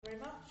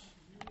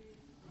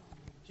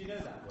Do you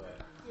know that word?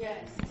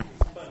 Yes.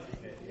 It's fun,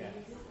 isn't it?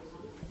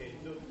 Yeah. It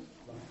looks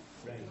like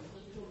rain.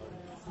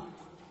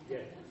 Yeah,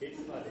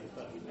 it's fun,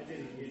 I did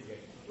it years ago.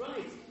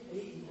 Right,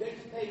 go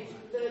to page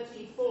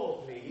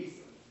 34, please.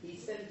 He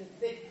sent a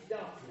thick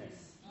darkness.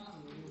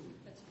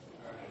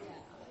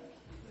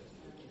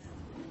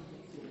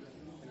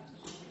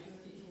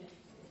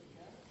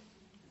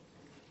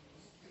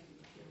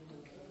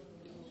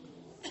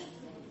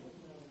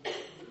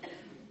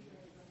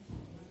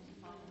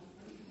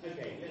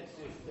 Okay, let's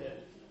just,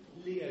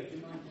 Leo, do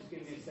you mind just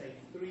giving me, say,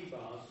 3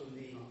 bars from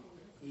the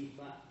E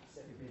flat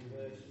secondary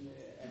version,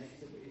 and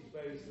it's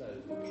very slow.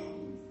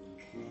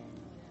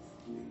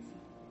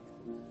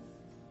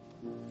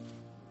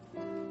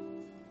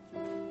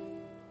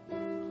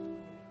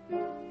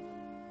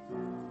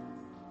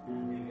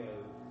 And we go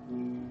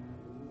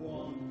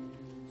 1,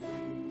 2,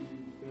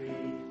 3.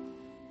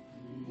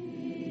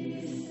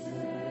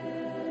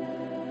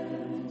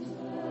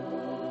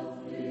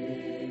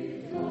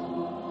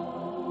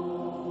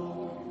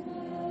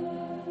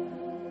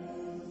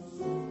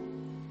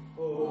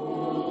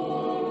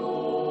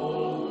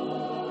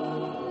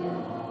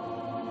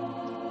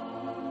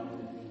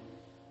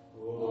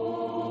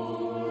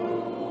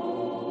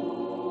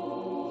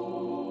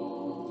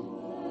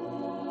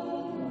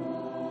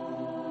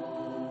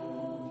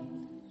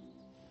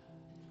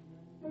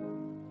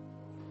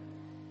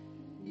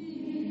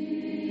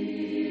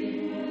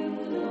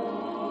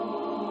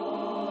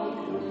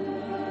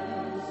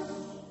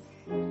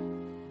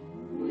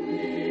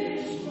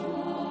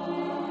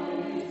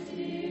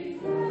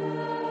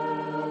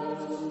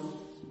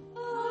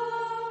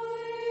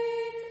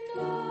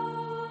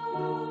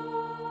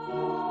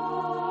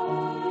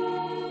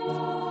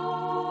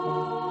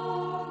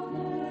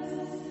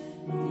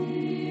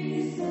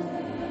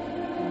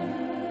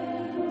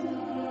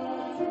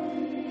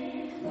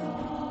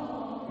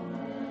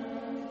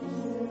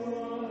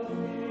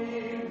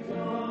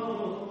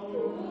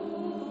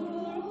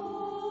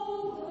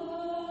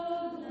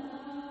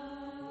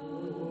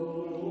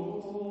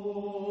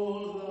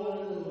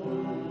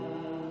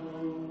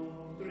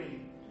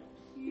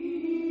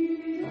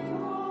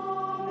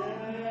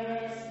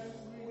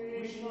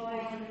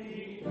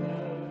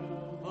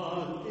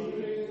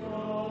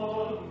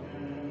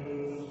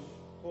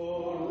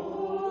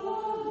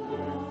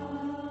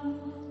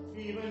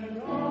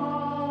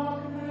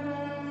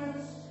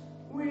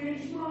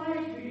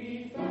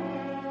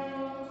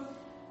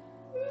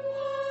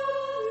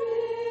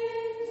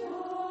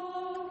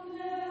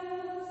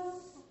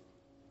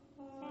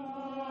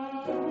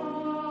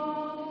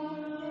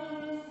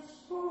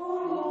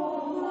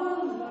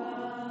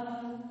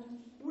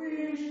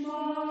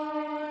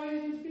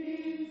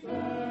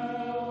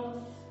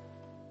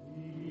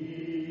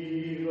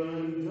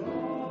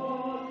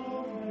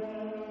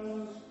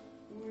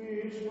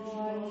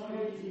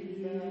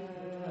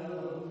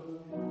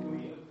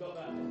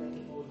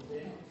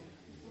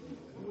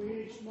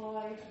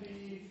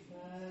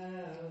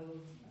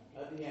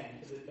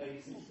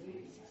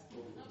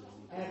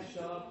 F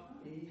sharp,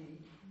 E.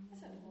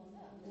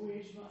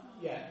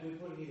 Yeah, we're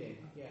putting it in.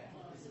 Yeah,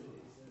 it's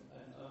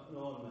an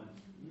ornament.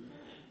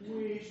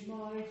 Which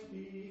might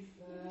be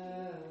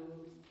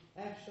felt.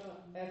 F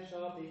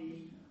sharp, E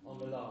on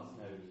the last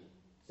note.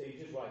 So you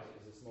just write it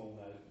as a small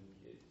note and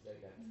it's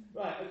okay.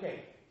 Right, okay.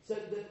 So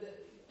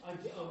I was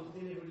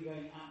deliberately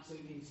going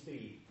absolutely in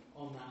speed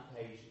on that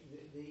page.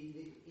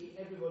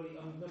 Everybody,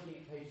 I'm looking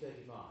at page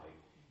 35.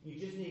 You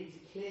just need to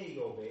clear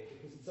your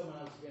bit because someone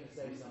else is going to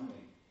say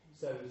something.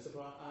 So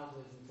soprano,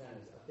 altos and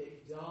tenors. A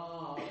thick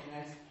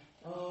darkness,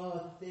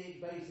 thick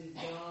basses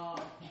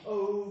dark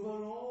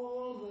over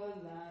all the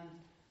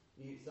land.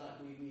 It's like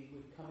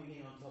we're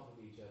coming in on top of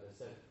each other.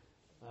 So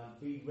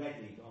be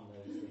ready on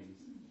those things.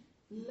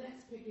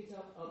 Let's pick it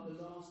up at the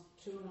last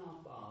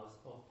 2.5 bars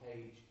of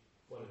page,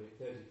 34,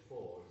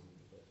 isn't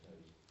it, the first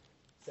page?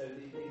 So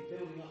they're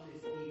building up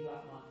this E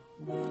flat one.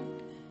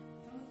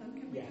 Jonathan,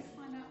 can we just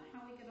find out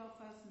how we get our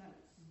first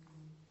notes?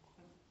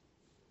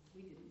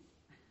 We didn't.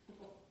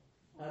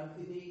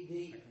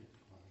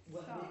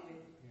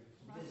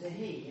 The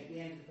he at the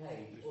end of the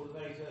page, or the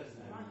very first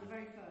note? Right, the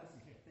very first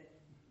bit.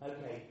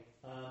 Okay.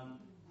 And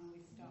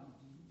we start.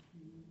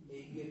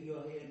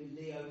 You're hearing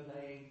Leo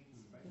playing.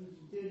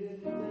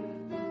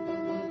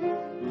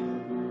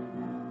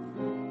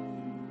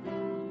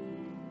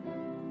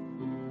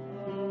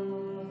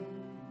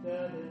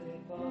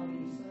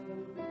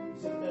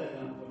 It's a third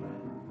number.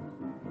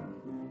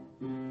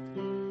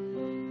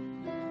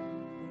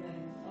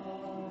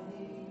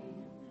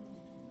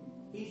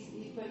 He's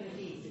playing an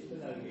E just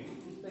below you.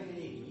 He's playing an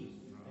E,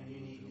 and you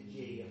need the G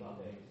above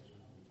it.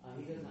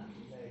 He doesn't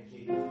actually play a G.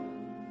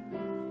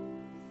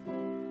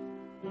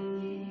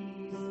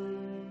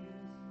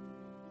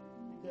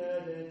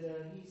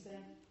 He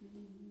sang.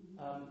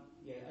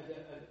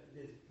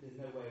 There's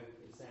no way of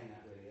saying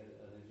that really,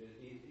 other than just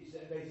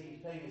basically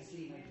he's playing a C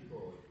major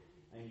chord,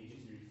 and you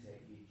just need to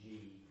take your G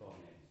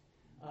from it.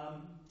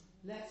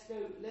 Let's go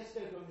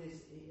from this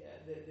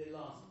the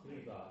last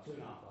 3 bars, 2.5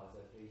 bars,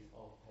 please,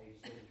 of page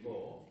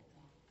 34.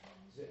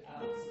 So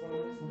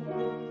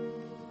Alex,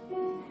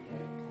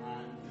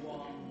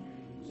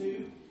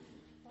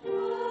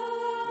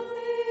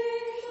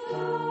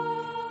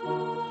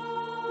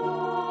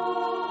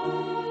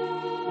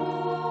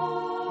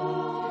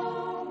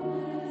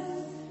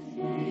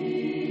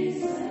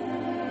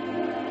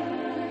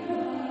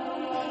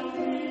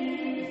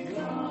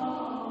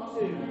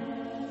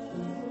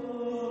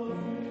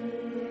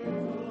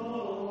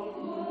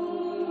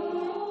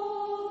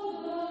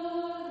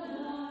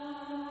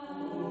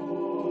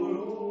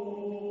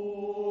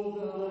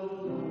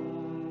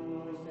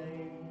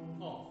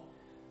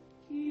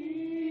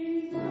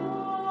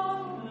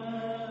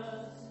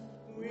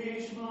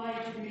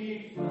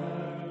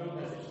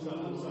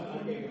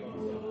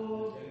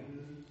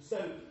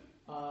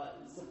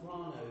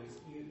 Sopranos,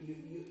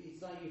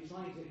 it's like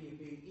you're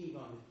being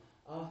even.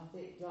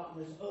 Thick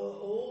darkness,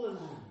 all the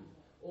land,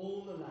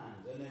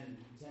 and then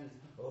tenors,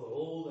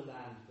 all the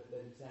land, but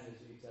then tenors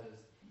who tell us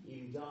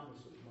even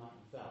darkness which might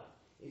be felt.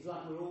 It's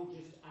like we're all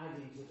just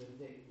adding to the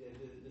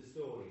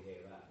story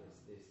here about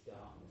this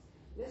darkness.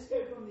 Let's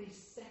go from the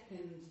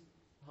second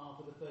half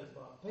of the first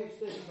part, page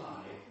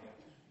 35,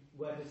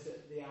 where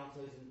the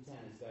altos and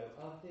tenors go,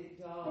 thick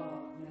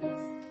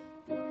darkness.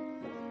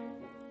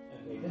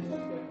 Okay, let's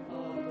just go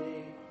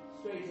thick,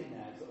 straight in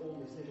there, so all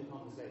this little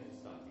conversation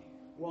starting.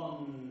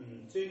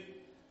 1, 2.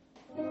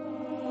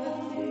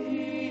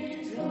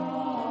 Thick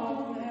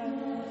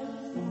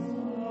darkness,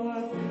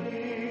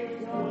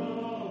 thick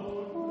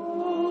darkness,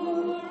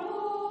 over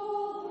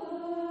all the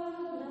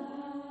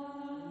land.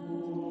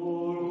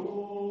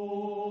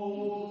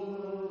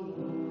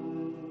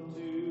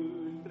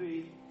 2,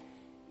 3.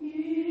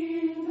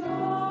 In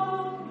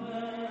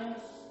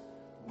darkness,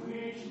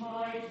 which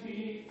might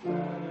be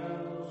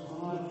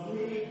felt,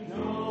 thick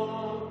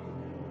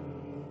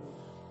darkness,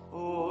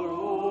 o'er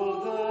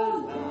all the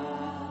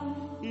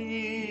land,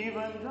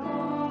 even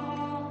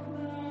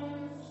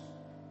darkness,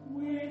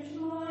 which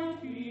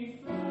might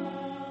be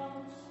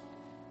felt.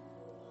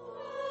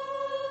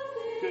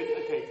 Good,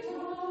 okay.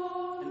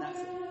 And that's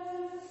it.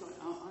 Sorry,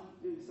 I'm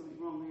doing something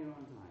wrong here,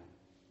 aren't I?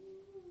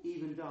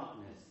 Even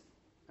darkness.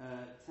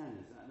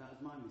 Tenors, that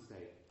was my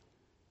mistake.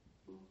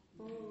 For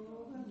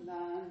all the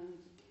land,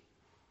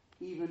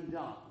 even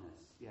darkness.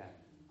 Yeah,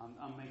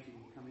 I'm making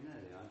you come in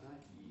early, aren't I?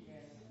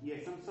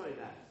 Yes, I'm sorry,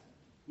 Dad.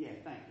 Yeah,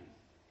 thank you.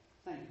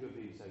 Thank you for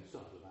being so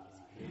subtle about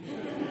that.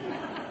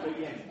 But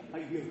yes,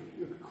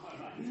 you're quite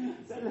right.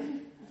 So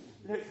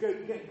let's go.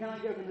 Can I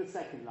go from the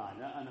second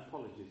line? And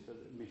apologies for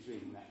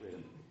misreading that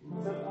rhythm.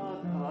 So,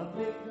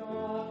 thick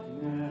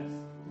darkness,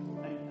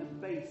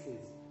 and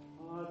basses.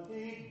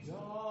 Thick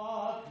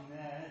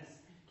darkness.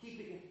 Keep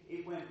it.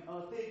 It went.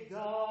 Thick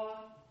dark.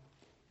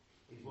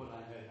 Is what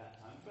I heard that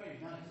time. Very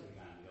nicely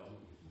rounded off,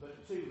 but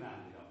too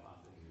rounded off. I'm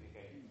thinking.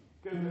 Okay.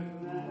 Go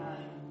from there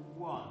and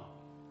 1.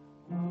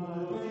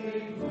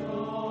 Thick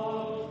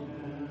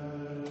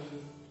darkness.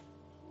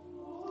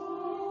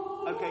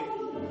 Okay.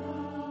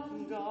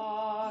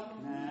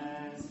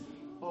 Darkness.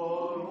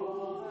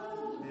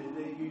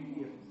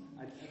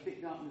 Thick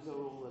darkness or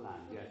all the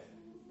land. Yes.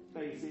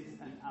 Basses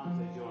and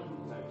altos. You're on the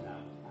toes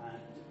now.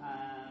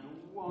 And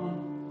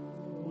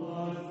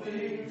 1.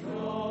 Thick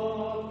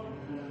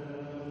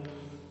darkness.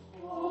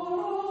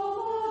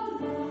 All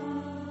the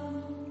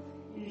land.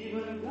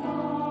 Even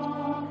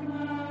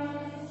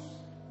darkness,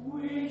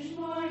 which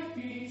might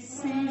be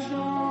C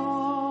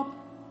sharp.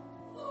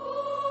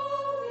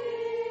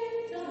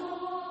 Thick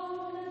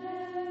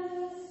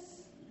darkness.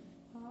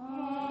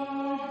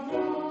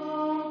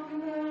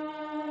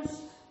 Darkness.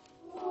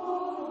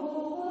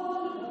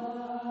 All the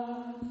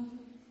land,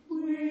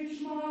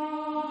 which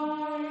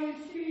might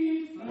be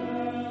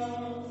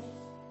felt.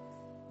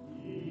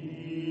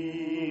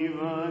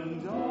 Even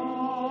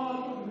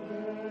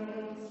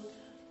darkness,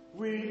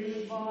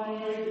 which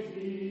might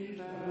be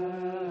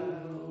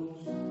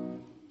felt.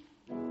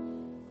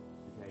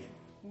 Okay,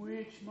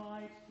 which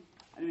might be...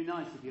 And it'd be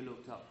nice if you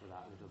looked up for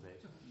that little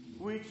bit.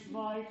 Which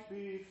might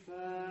be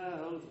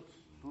felt.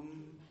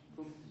 Boom,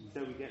 boom.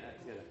 So we get that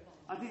together.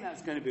 I think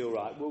that's going to be all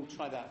right. We'll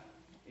try that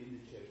in the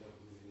church.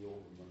 The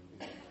organ one.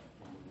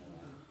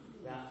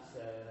 That's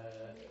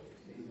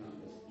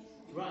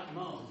right,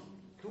 Mars.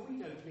 Can we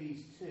go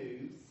please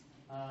to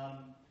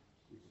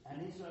and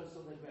Israel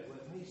saw their great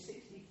work, page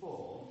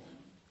 64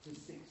 to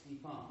 65.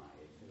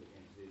 We're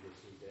going to do this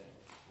with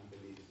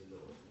Unbelievers of the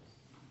Lord.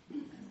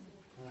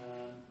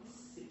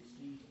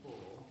 64.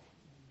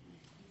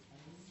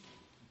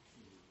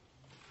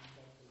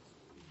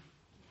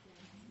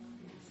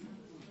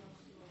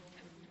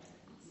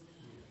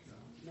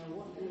 Now,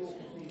 what do you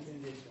all think in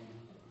this one?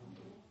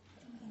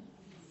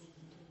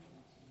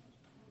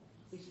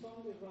 He's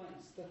fond of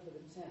writing stuff for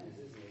the tenors,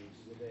 isn't he? Which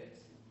is a bit.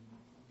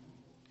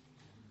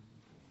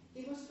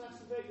 He must have had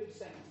some very good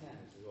second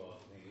tenors as well,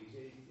 I think.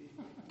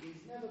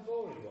 He's never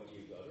boring what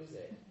you've got, is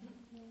it?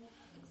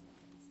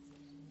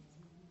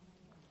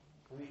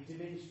 I mean,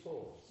 diminished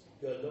force,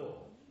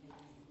 galore.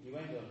 You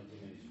went on a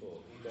diminished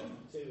force. You got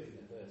 2 in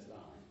the first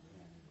line.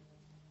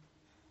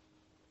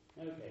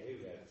 Yeah. Okay, here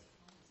we go.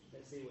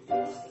 Let's see what you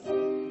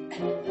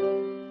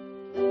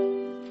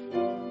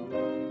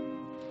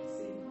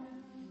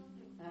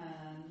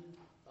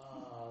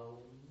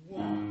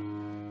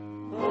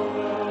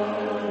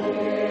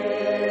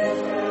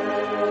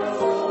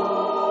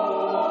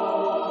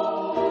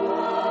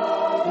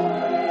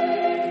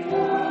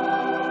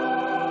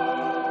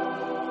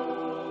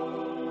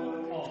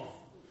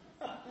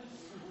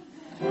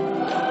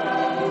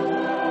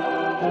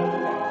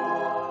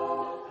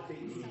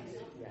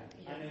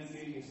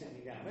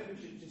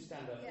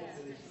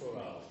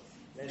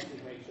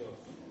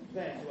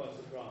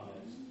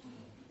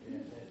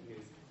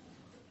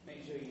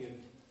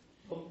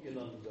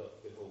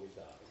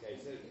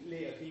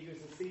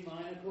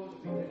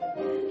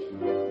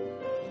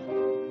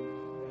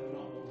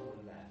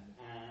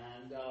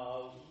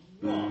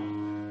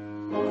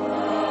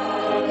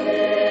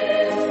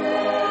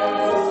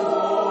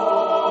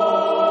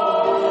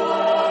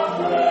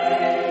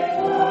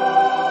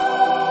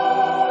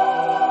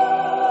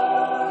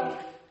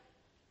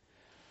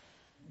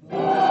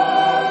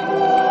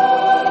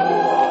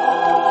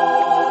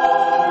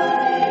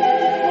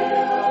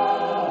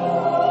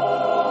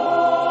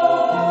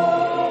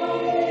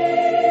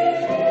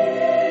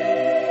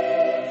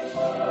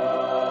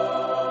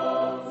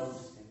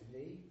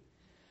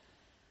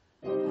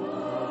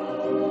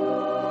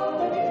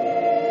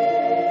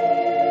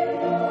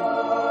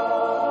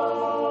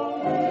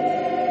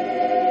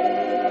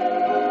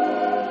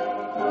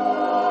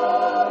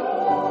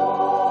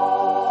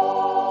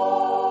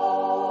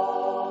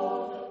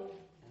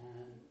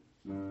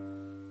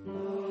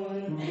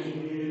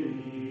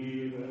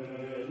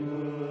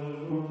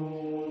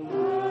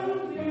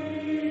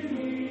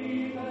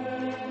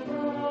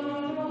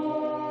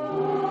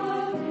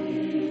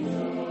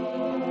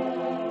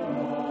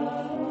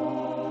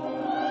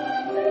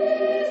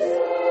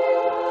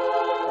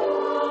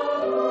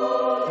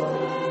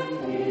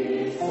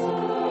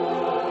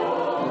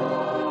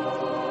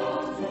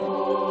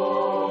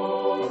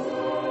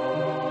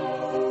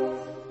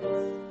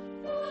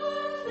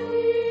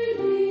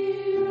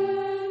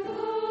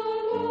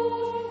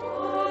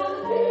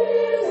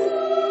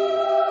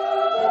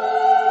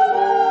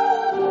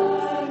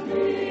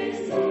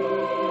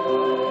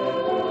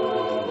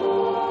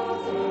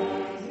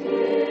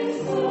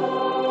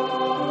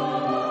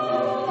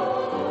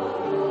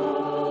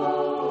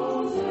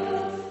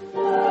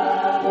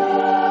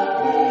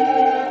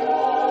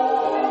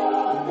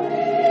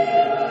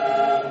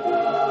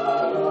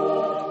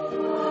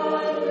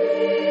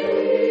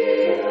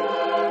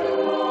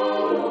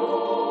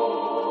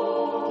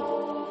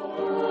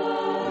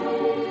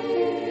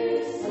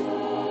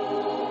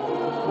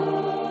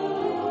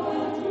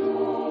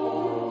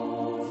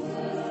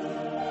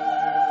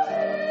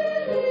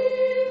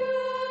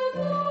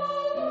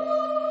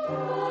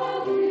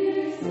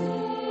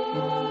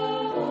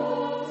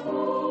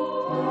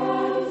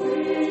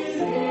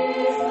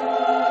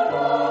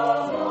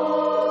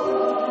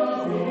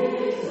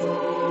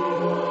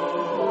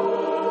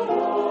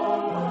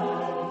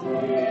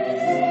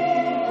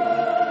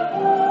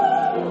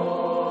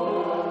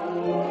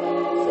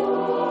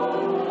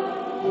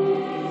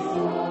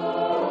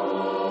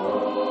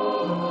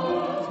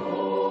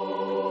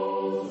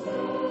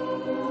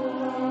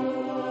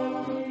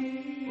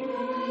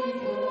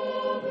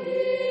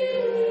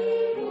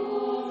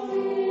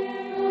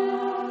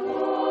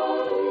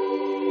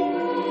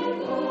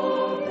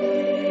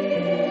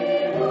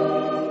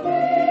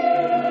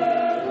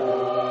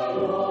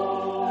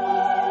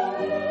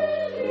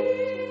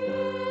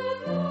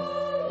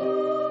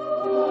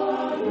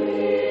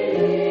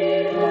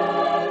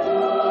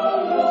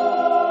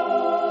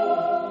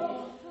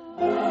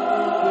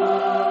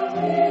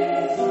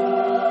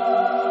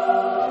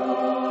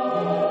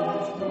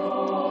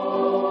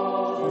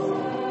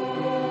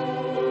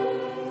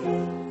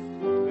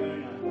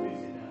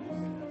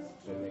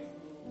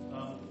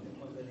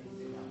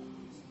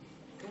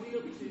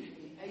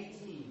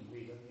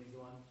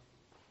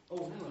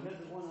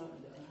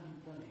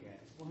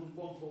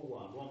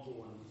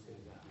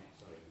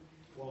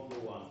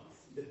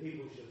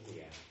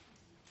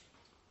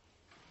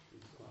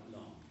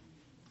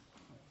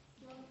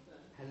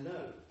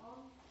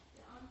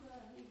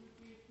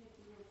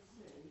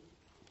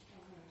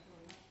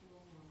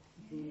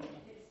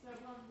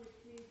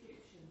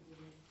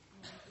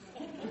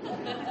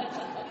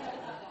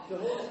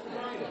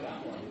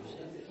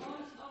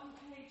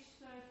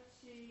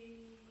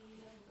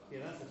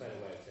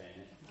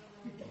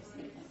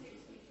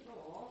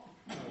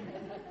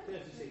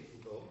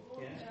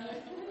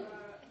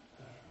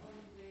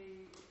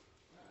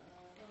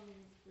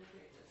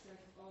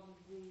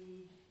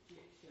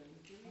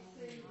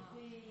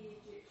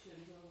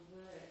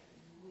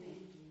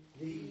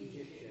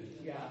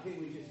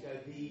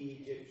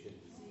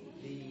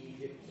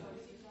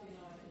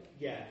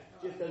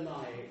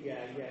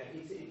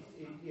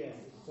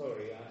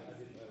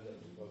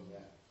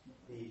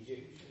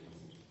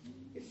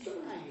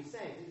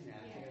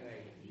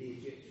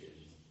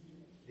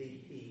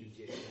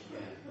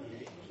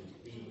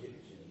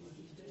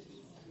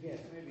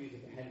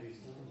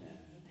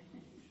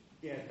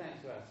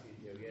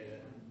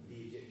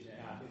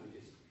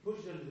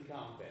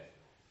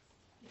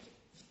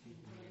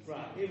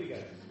Right, here we go.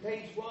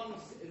 Page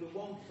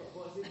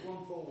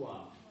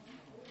 141.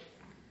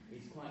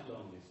 It's quite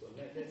long, this one.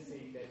 Let's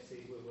see.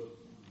 We'll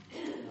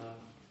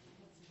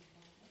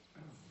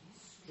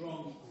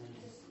strong and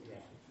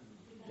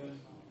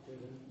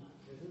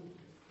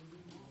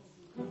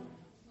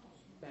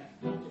back.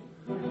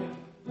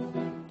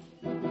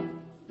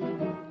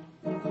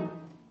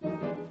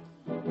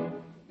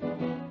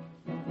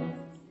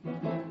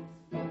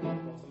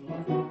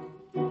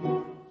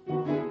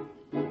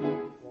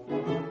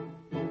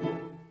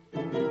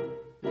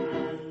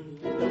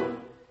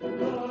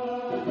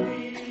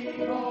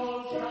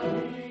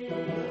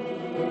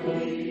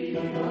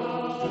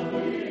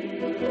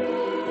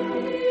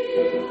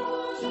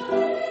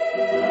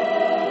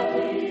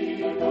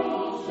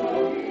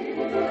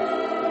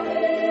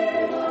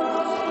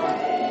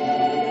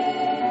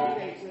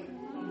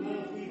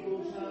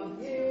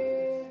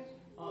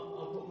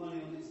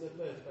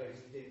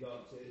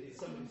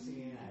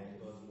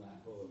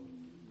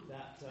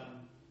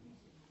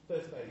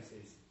 First base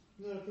is,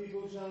 no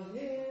people shall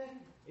hear.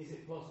 Is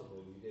it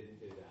possible you didn't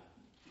do that?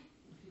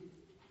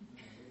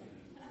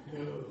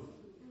 No.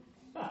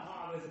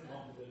 There's a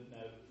confident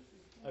no.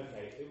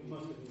 Okay, it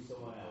must have been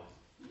someone else.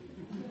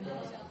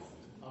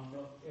 I'm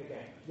not,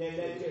 okay. Yeah,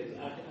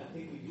 I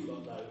think we just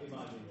got low.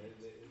 Imagine the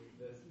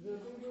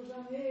people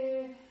shall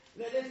hear.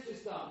 Let's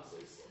just start.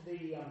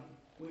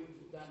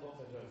 That box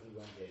we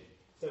went in.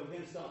 So we're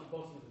going to start at the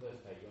bottom of the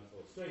first page,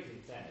 straight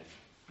in tennis.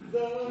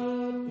 The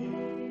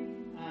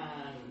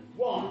and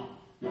one.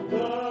 The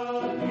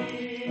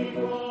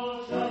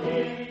people shall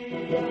hear.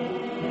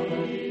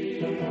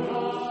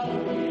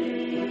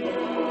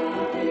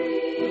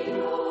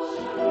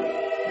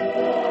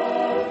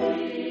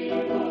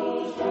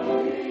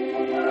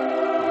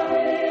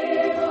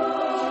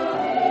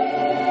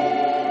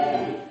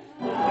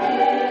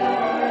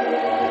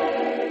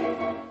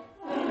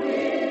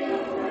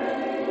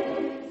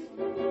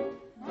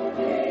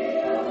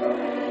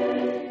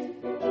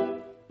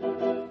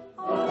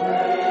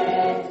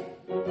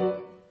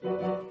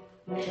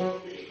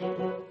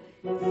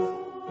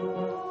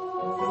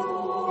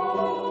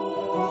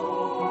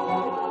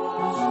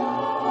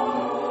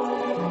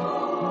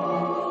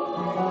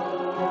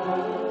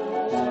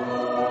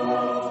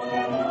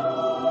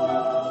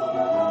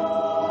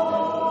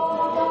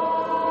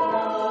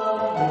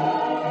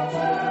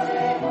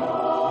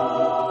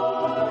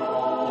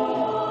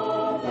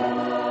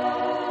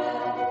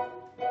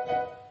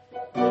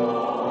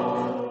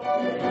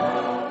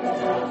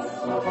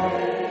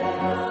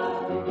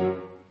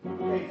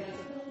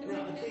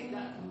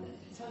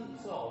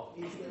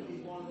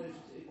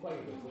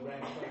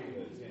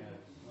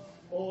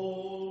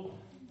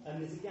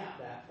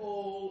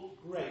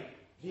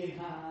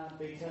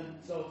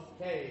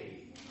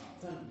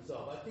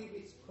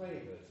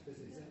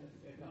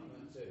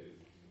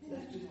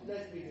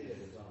 Let's be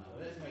deliberate on that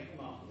one. Let's make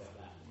markers of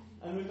that.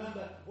 And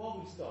remember,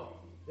 while we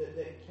stop, that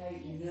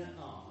K-N-A,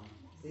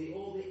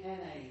 all the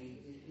NA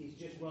is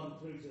just run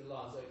through to the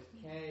last, so it's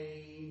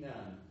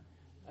K-N.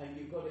 And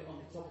you've got it on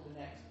the top of the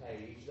next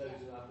page, those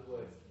who have the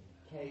words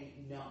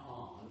K-N-A.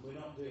 We're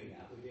not doing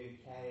that, we're doing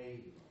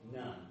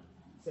K-N.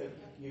 So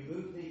you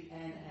move the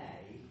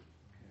N-A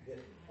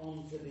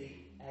onto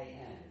the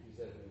A-N, if you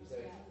see what I mean. So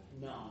it's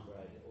naan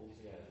bread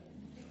altogether.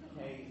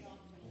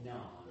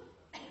 K-Naan.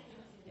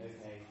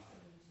 Okay.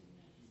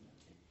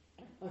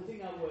 I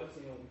think that works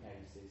in all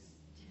cases.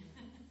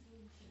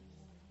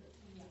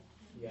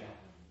 Yeah.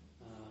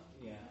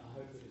 I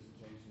hope it doesn't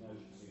change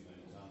notes too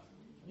many times.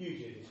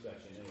 Use your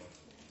discretion anyway.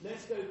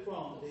 Let's go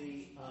from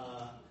the.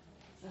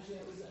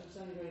 Actually, that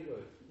sounded very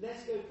good.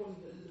 Let's go from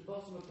the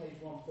bottom of page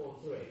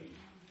 143.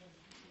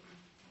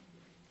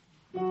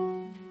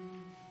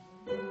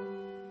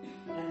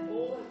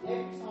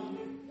 And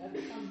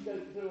every time you go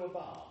through a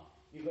bar,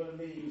 you've got a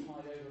million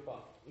tied over a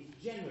bar. It's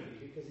generally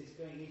because it's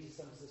going into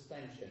some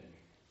suspension.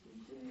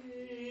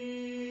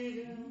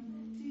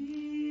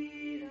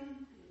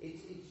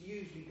 It's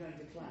usually going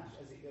to clash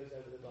as it goes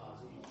over the bar,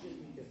 so you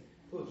just need to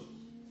push.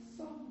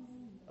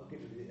 I'll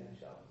give it a bit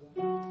sharp as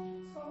well.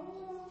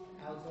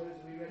 Altos,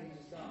 are we ready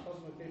to start?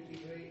 Bottom of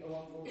 53,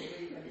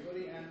 143,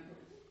 everybody, and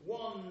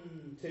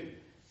 1, 2.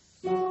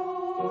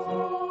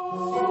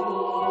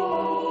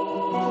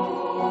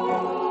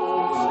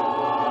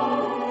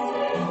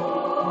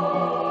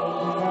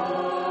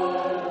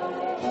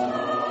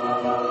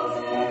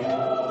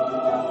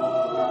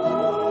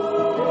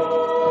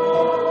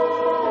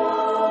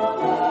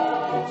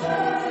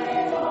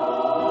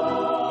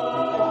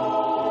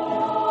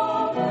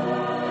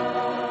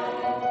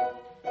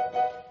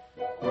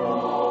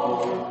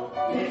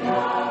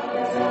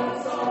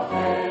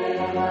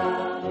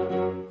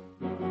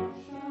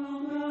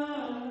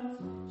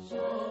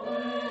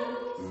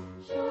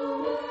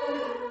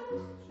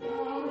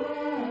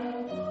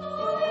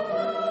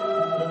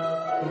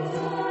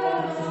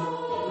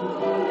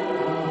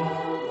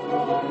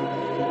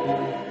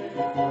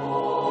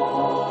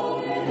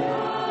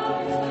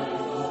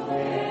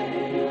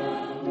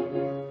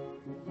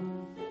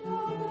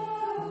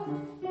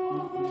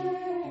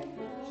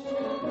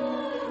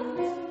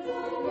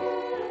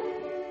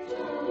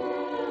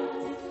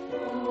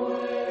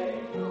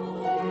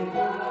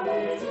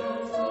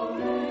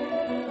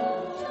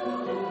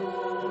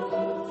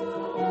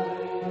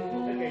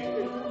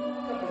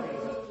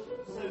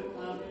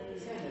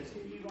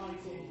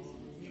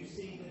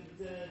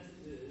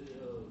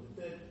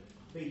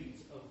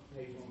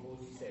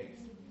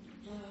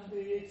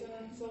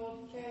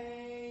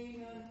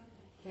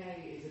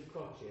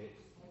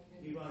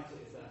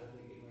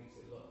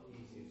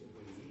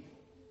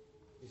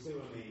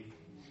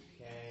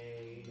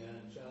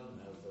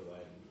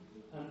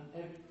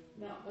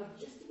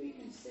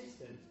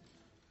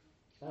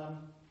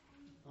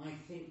 I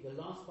think the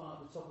last part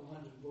at the top of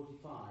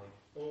 145,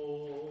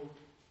 all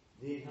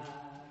the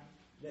inhab,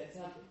 let's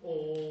have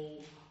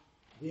all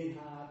the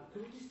inhab.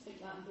 Can we just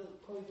take that and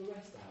close the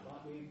rest out?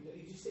 Like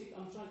you just see,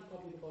 I'm trying to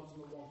copy the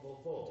bottom of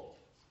 144.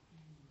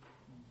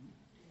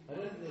 I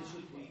don't think there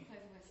should be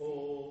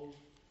all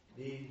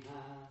the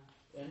inhab.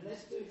 And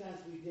let's do it as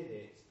we did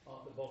it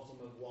at the bottom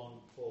of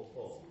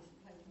 144.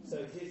 So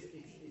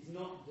it's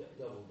not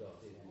double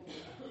dotted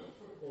anywhere.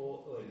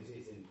 Or it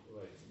is in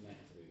where it's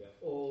meant to be. But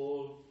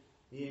all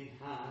the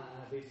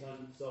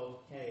inhabitants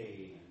of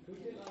Canaan. Can we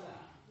do it like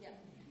that? Yeah.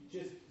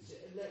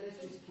 Let's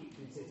just keep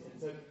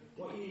consistent. So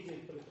what you need to do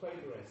is put a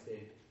quaver rest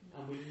in,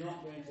 and we're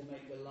not going to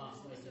make the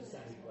last note a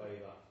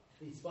semi-quaver,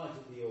 in spite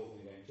of the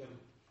organ going jump,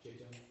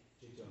 jump,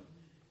 jump.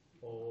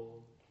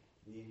 All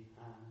the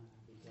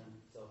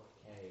inhabitants of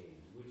Canaan.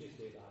 We're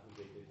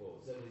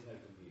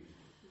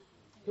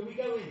Can we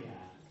go in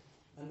there?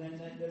 And then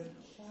the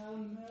shall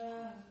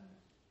melt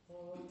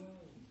away.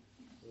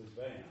 It was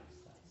very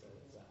nice.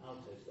 That's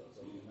alto's got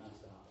something nice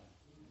to happen.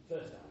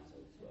 First alto,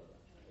 well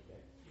done.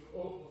 Okay.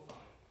 Or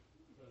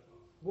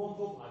 1,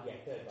 4, 5. Yeah,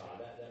 third bar.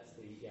 That's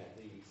the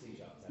C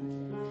sharp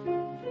tempo.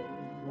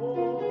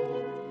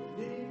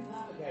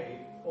 Okay.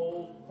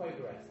 All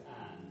quaverest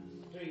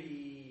and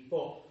 3,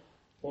 4.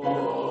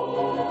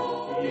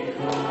 All the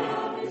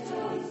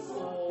inhabitants.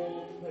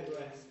 All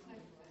quaverest.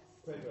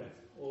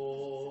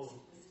 All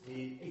the.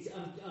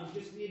 I'm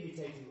just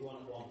imitating the one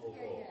at 1, 4,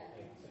 4.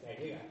 Okay,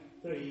 here we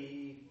go.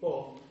 3,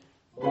 4.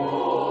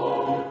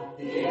 All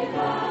the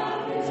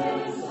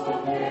inhabitants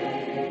of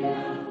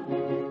Canaan.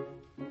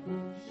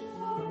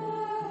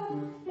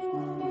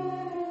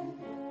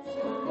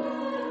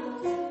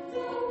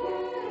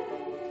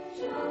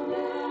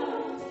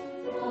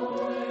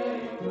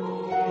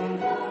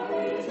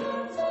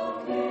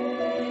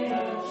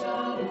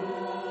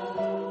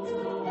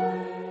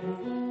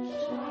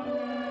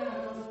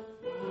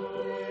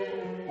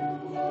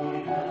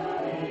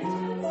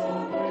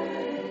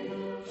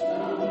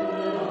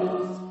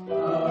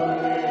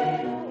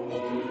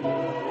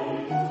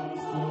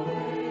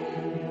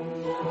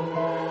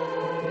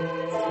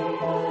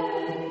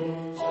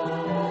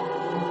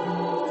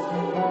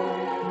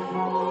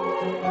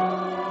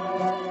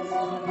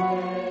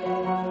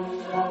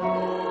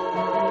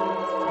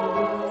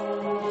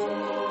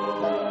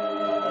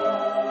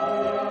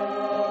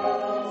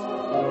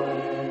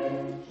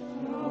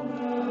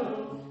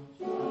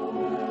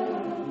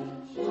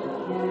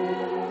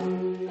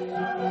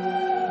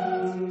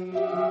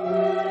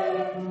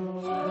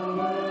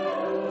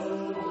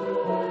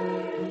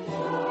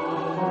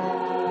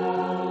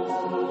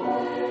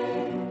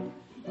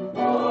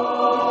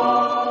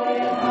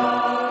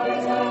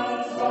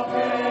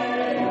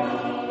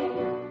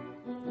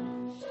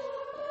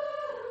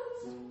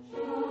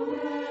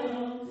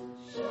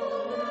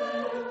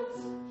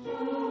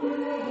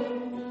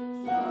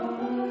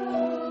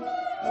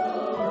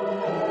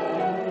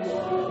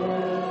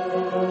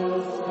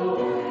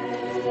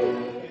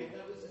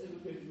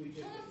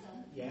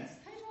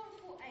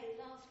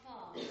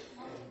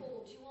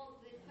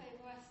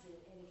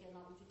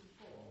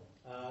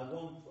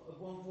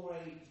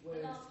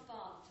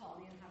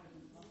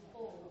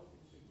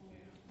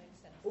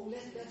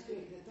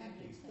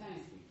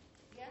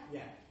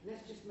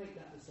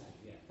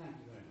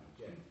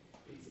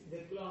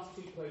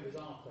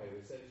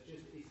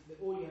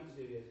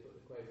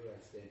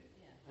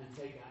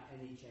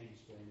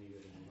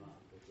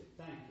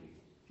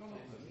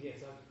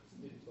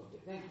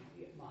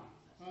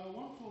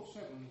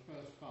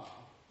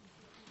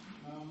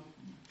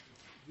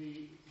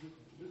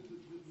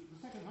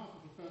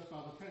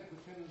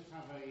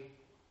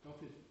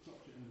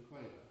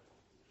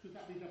 Should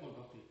that be double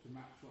dotted to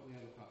match what the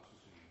other parts are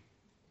singing?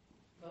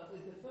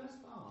 The first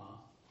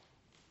bar,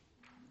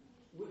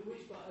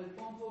 which bar?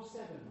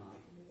 147,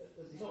 Mike.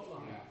 At the top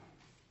line. Yeah.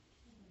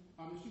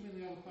 I'm assuming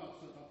the other parts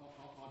are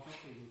dotted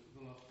with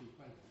the last two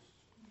quavers.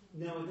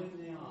 No, I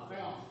think they are. They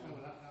are. No,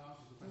 that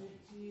answers the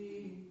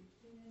question.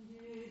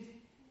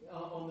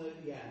 On the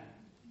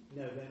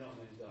no, they're not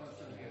meant to dot.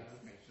 Okay.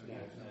 So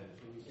no.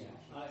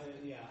 I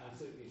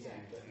see what you're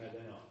saying, but no,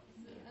 they're not.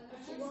 And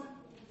the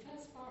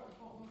first bar at the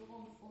bottom of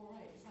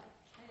 148 is that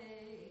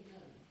K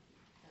note?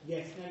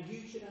 Yes. Now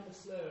you should have a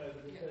slur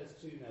over the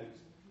first two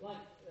notes, like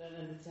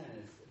and the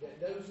tenors.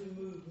 Those who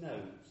move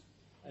notes,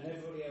 and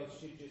everybody else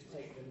should just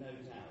take the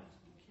note out.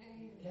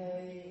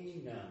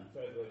 K-none.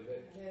 For everybody, go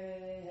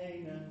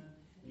K-none.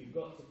 You've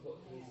got to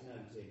put his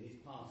note in.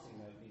 His passing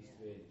note needs to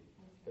be in,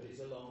 but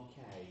it's a long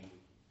K,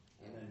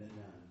 and then the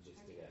none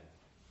just to go.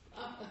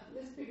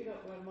 Let's pick it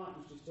up where Mike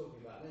was just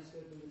talking about. Let's go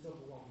from the top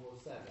of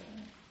 147.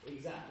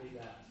 Exactly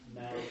that.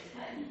 Now,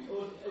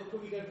 or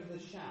could we go from the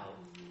shall,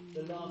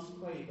 the last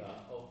quaver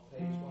of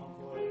page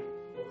 146?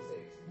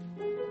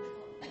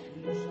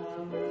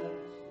 Shall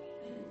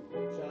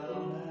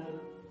now.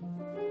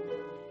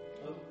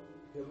 Oh,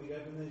 could we go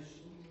from the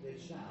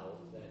shall?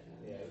 Is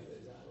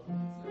that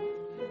right?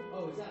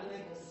 Oh, is that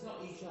an It's not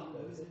E sharp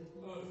though, is it?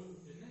 Oh,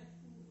 isn't it?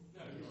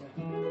 No, So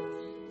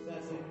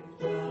that's it.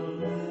 Shall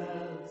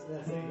now.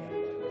 That's it. Yeah.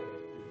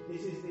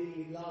 This is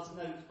the last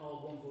note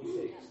of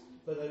 146.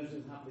 For those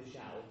who have the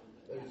shall,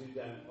 those who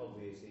don't,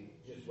 obviously,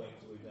 just wait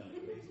till we've done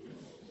it, please.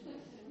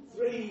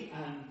 3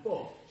 and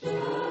 4.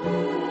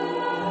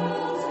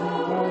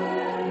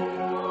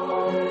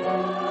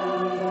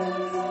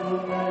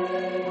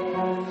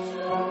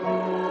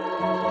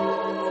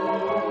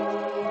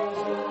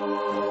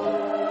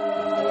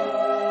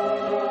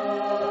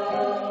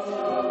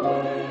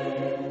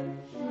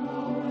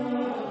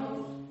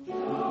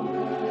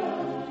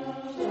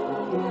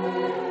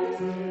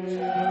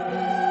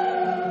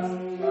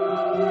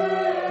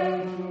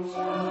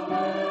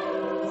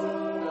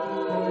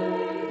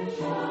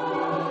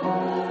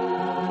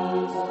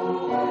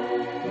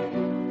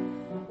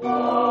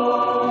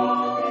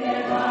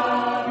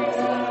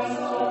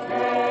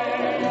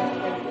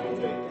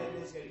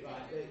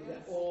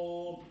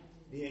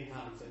 The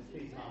inhabitants,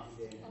 please mark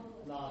it in.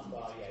 Last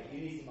bar, yeah, you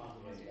need to mark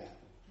it in, yeah.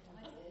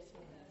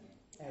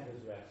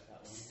 Ever's rest,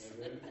 that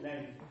one.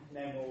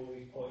 Name all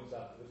these points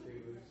up for the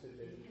people who sit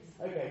in.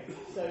 Okay,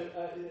 so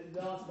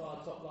last bar,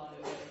 top line,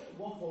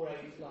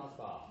 148, last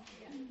bar.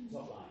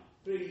 Top line.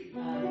 3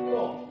 and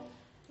 4.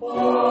 For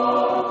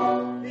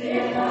the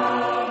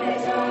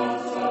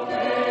inhabitants of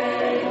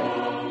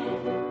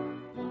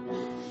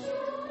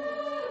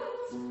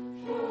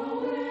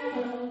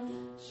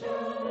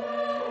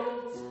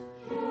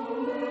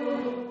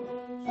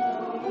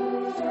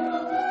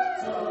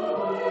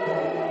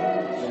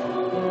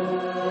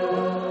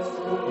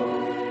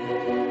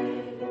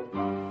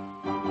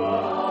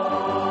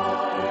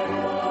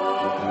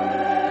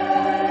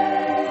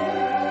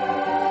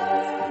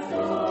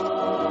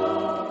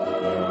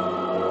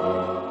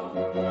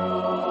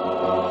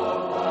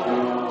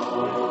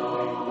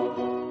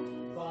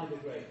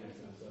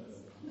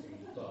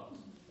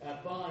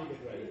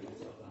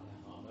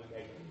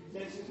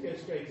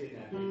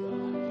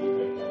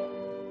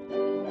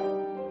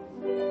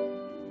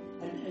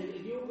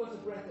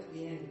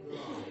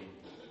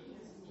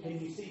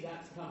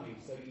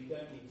so you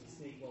don't need to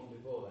sneak one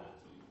before that.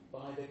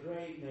 By the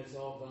greatness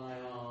of thy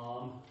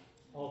arm.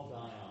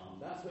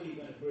 That's where you're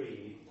going to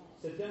breathe.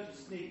 So don't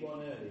sneak one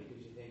early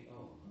because you think,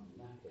 oh, I'm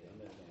knackered, I'm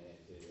not going to get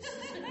to this.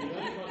 You've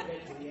only got to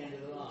get to the end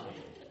of the line.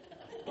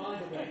 By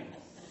the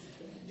greatness.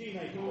 G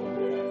major 4,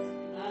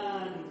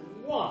 and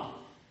 1.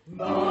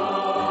 By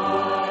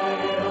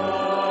the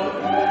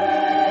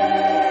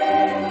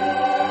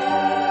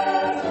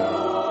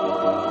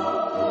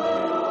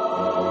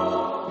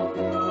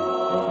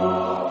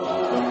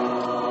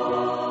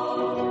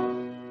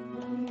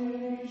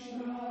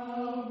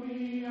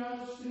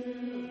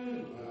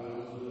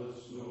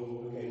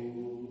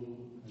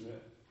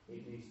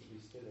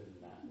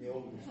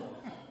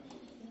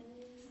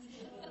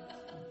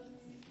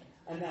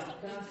And now,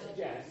 can I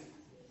suggest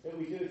that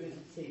we do it as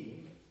a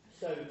team?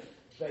 So,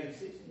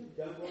 bases,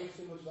 don't worry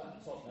too much about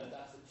the top note,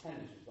 that's the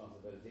tenor's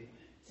responsibility.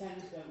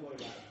 Tenors, don't worry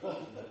about the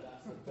bottom note,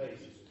 that's the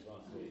bass's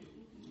responsibility.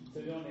 So,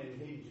 you don't need a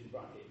hinge and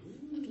bracket.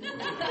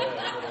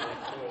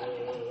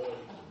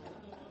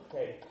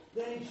 Okay,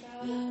 they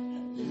shall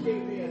just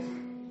give me a.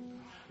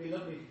 Be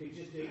lovely if you could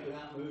just do it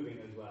without moving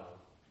as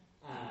well.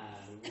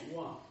 And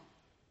 1.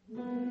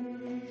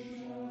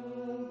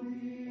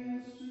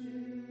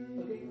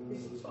 Okay,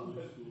 this is top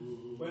note.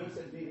 When I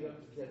said leave it up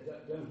to Ted,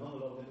 don't hum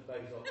along with the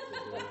bass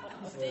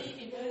opposite.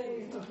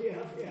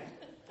 Yeah.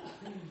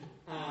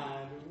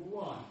 And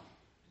 1.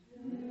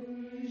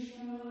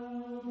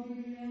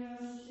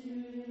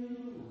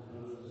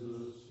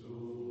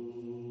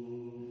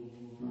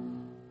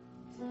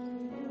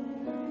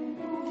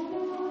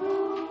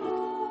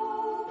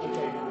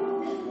 Okay.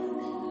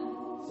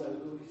 So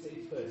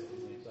it's first,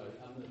 isn't it? Sorry,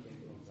 I'm looking at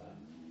the wrong side.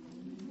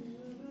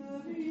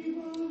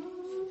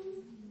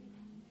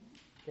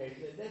 Okay,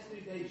 so let's do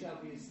they shall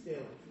be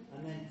still,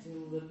 and then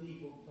till the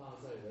people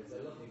pass over. It's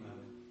a lovely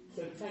moment.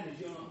 So tenors,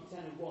 you're not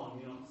 10 and 1.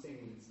 You're not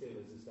singing still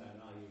as a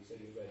stone, are you? So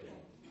you're ready.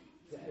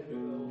 So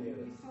all the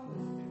others.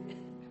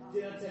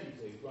 Did I tell you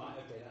to? Right.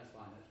 Okay, that's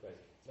fine. That's great.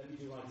 Let me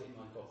just write it in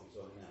my copy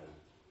so I know.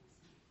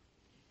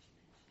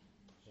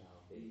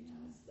 Shall be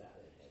as that.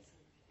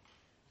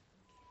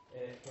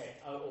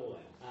 Okay.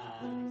 All in.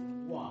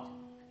 And 1.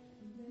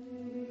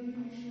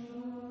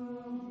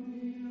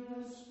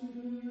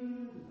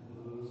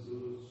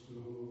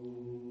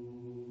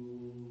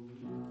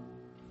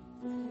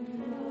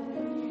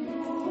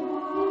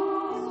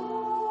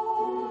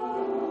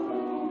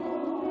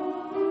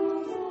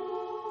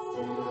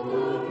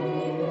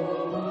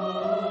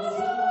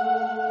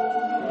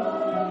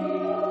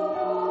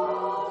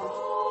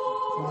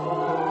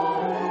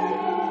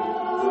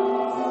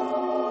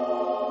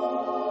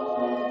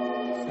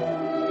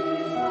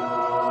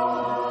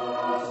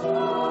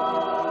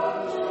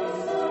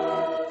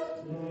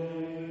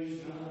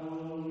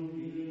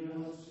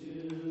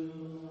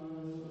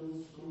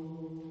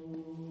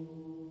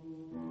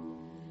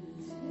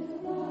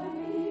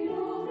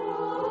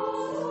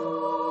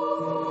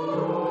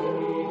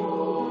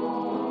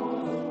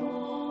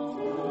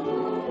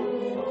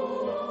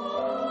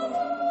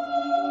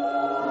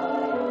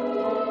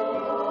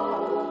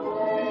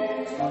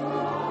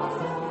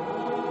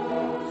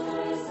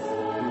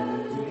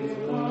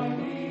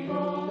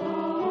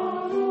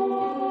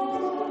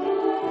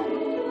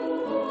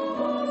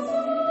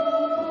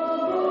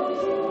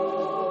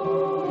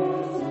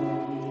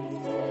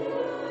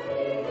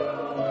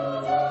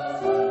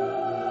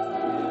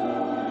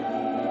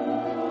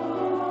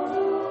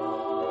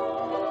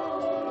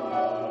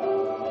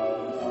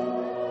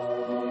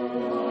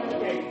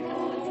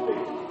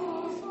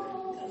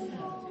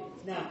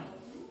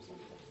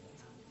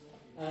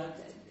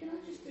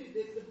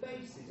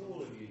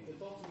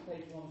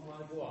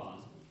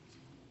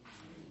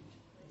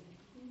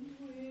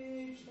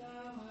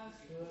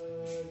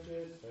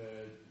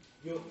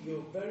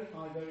 You're very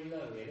high, very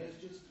low here. Let's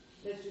just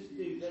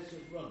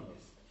run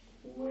this.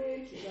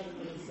 Which is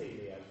over the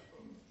Celio.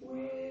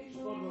 Which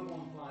bottom of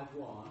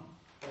 151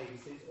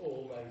 bases,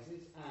 all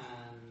bases,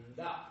 and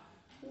up.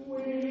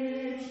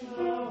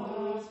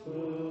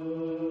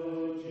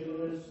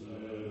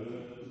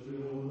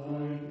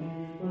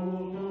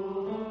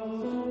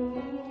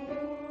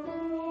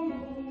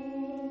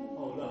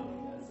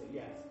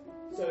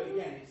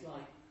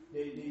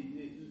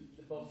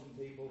 the bottom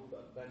people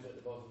better at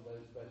the bottom,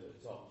 those better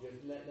at the top.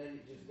 Just let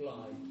it just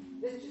glide.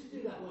 Let's just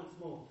do that once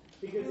more,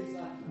 because it's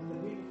like the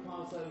people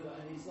pass over,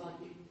 and it's like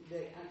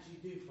they actually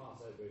do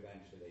pass over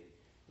eventually.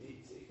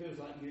 It feels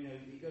like,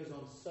 it goes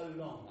on so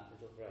long, that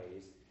little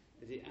phrase,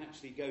 that it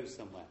actually goes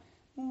somewhere.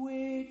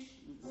 Which,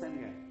 same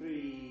again,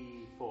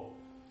 3, 4.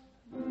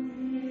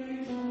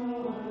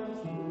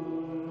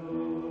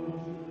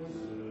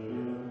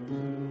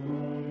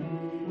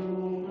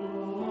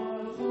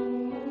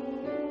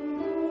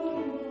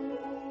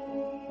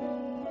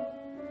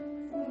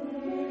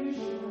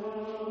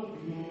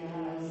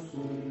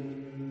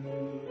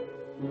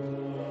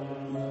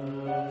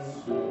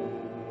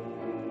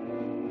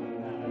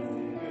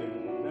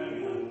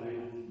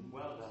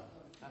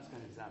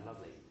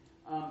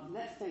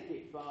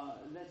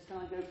 Which can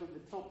I go from the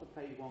top of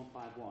page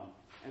 151?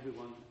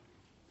 Everyone.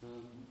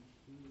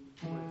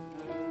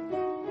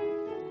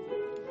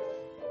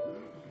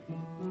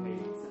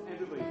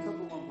 Everybody,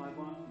 top of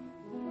 151.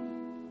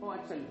 Oh, I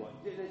tell you what,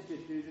 let's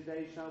just do the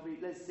day shall be.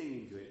 Let's sing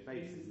into it,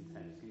 basses and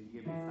tenors. Can you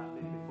give me that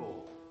bit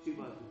before? 2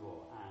 bars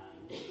before.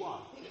 And 1.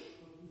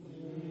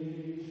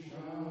 Day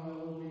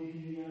shall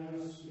be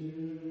as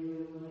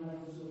still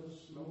as the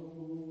snow.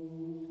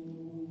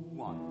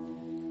 1.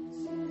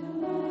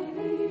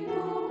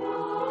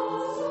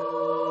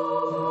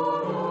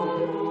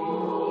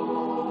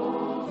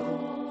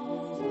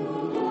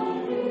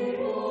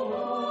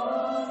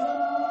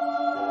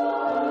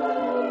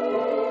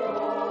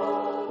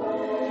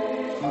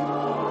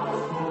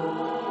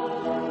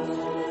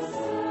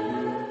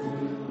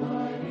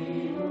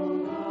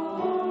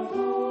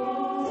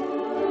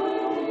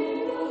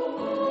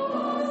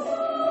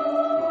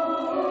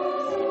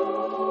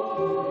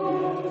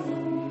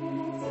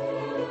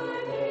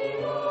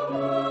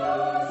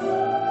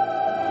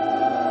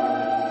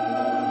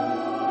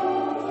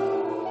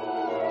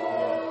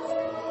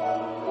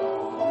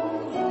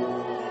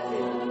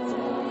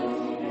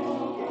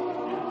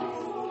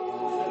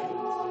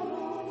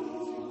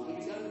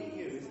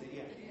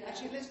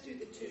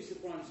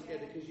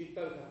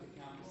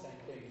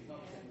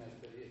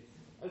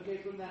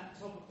 From that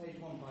top of page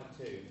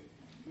 152,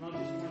 and I'll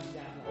just count it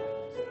down loud.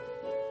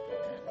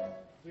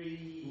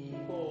 3,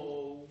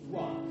 4, 1.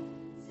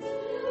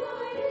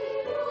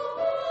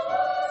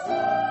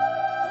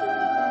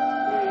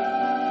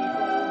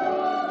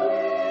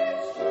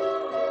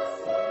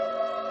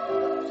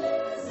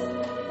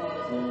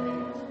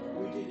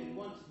 We did it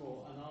once more,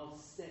 and I'll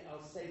say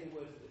the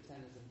words that the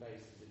tenors and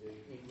basses are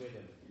doing in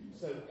rhythm.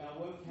 So I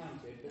won't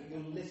count it, but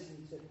you'll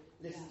listen to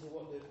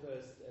what the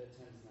first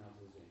tenors and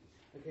altos are doing.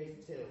 Okay,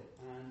 till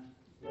and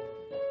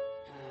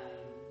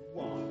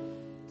 1.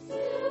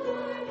 Till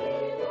my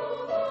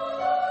people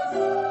pass.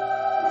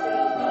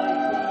 Till my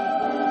people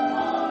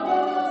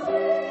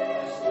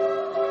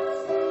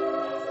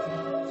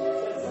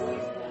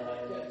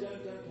pass.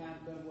 Don't count,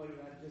 don't worry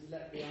about it. Just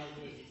let the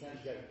altos and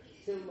tenors go.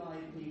 Till my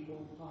people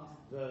pass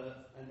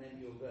the, and then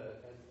you'll the.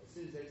 As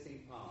soon as they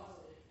sing pass,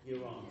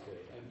 you're on to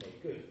it. Okay,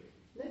 good.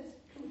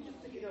 Can we just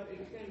pick it up?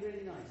 It's going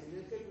really nice.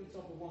 Let's go from the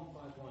top of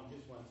 151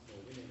 just once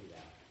more. We're nearly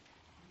there.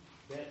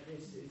 The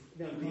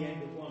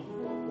end of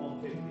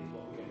 150 is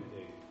what we're going to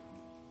do.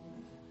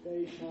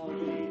 They shall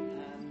be,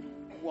 and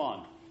 1.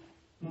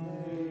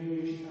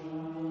 They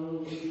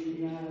shall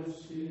be as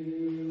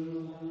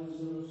still as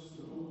a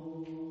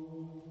stone.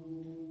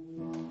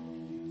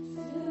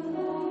 Till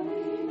my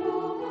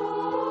people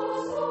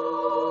pass.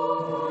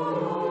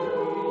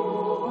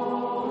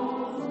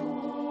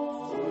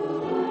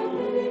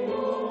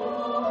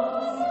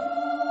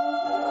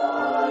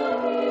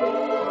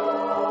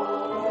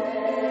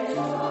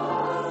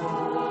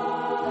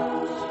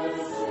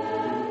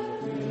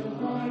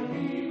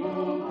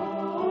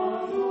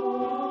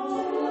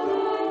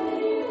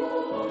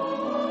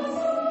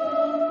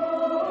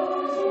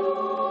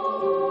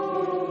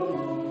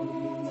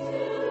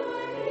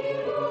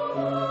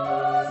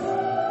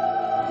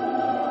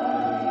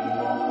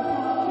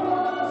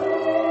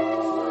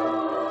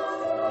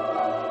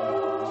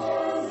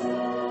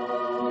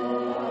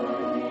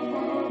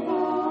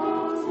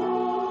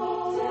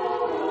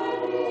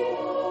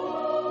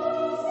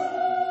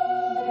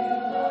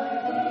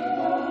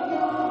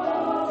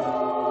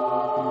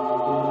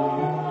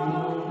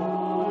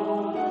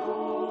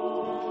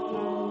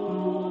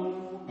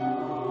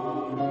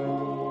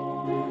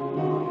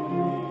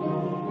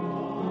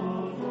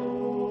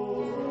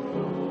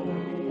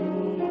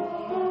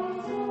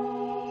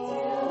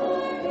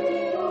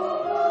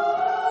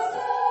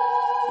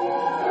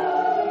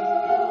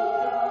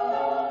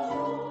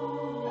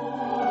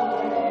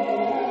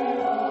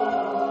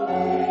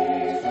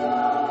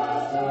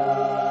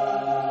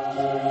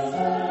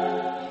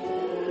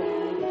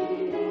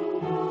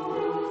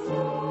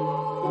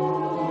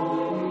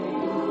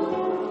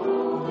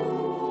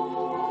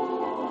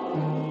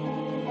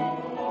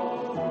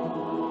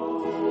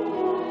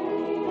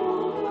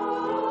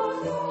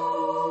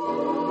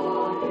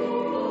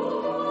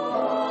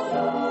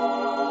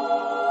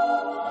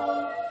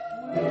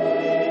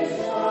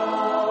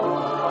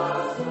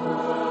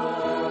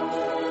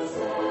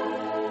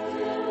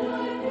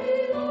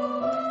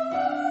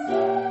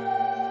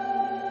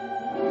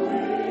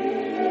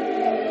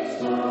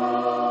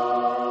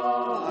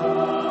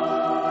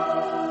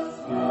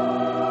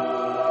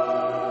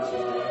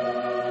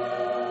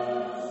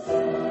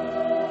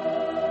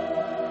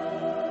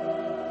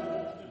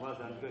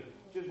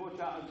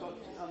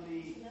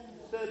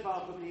 third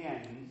bar from the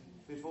end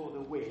before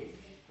the which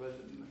for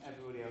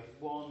everybody else.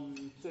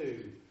 1,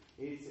 2.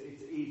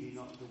 It's easy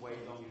not to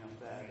wait long enough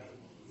there.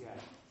 Yeah,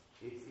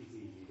 it's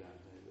easy down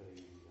there. Very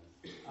easy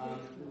down.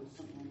 There was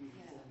something.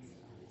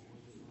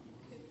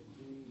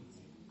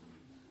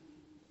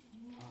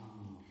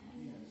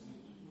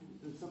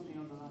 There's something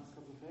on the last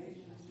couple of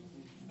pages.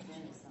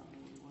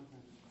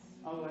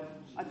 Oh,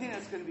 I think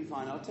that's going to be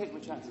fine. I'll take my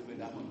chances with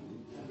that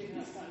one. I think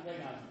that's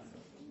very nice.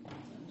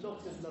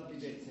 Lots of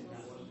lovely bits in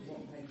that one.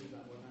 What page was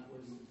that one? That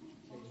was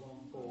page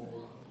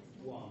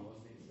 141,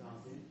 wasn't it?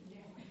 Started.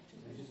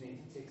 I just need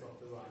to tick off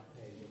the right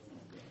page. I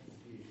get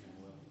confused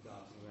now. We're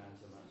darting around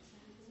so much.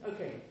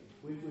 Okay,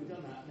 we've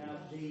done that.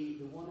 Now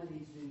the one I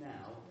need to do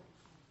now.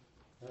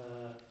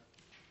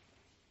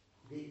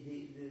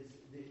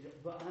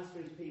 But as for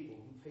his people,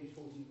 page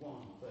 41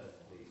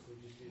 first, please. We'll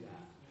just do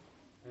that.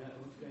 We're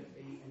going to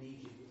and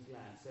Egypt was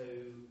glad. So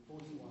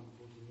 41,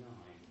 49.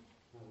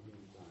 How are we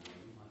doing time?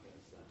 We might get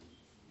this done.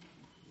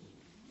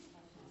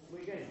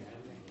 We're getting there.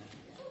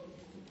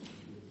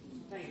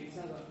 Thank you. It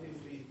sounds like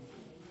people be.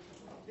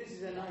 This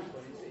is a nice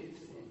one.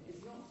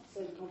 It's not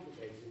so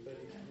complicated, but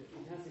it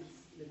has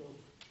its little.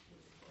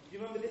 Do you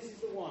remember? This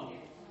is the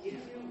one. If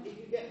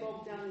you get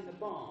bogged down in the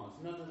bars,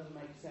 none of them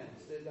make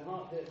sense. The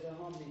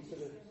harmony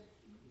sort of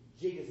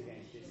jiggers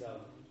against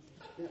itself.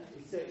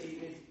 So it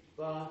is,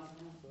 but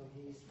for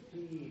his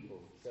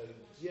people. So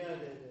ja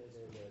da da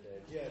da da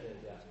ja da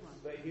da.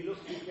 But if you look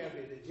too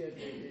carefully, the ja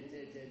da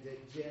da da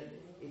ja,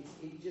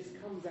 it just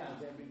comes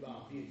out every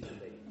bar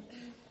beautifully.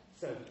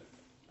 So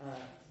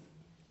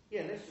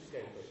yeah, let's just go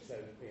for it. So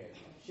here.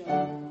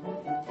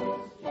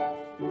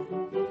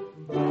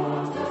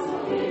 But as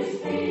for his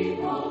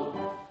people.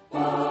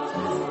 But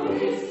as for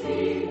his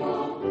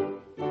people,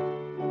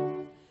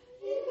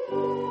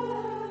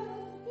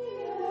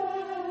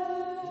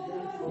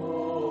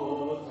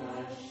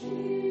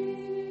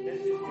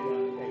 let's just do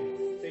that, okay?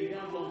 So you don't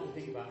have long to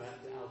think about that,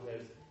 the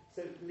altos.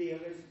 So Leo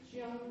goes,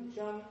 jump,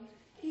 jump,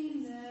 he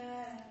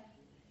led.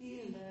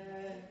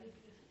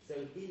 So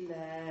he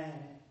led.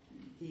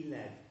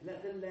 Let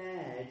the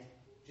led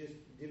just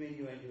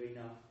diminuendo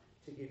enough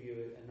to give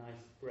you a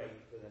nice break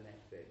for the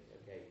next bit,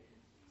 okay?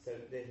 So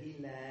the he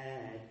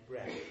led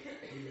bread.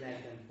 He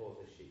led them forth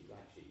as sheep,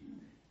 like sheep.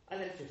 And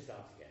let's just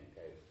start again.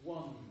 Go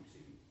 1,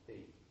 2, 3.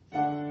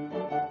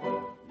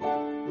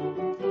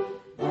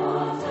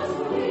 But as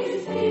for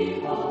his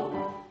people,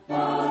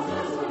 but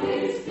as for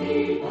his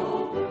people.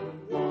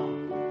 1.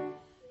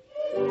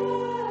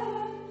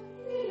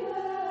 He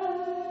led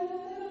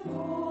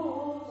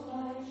forth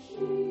like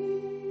sheep.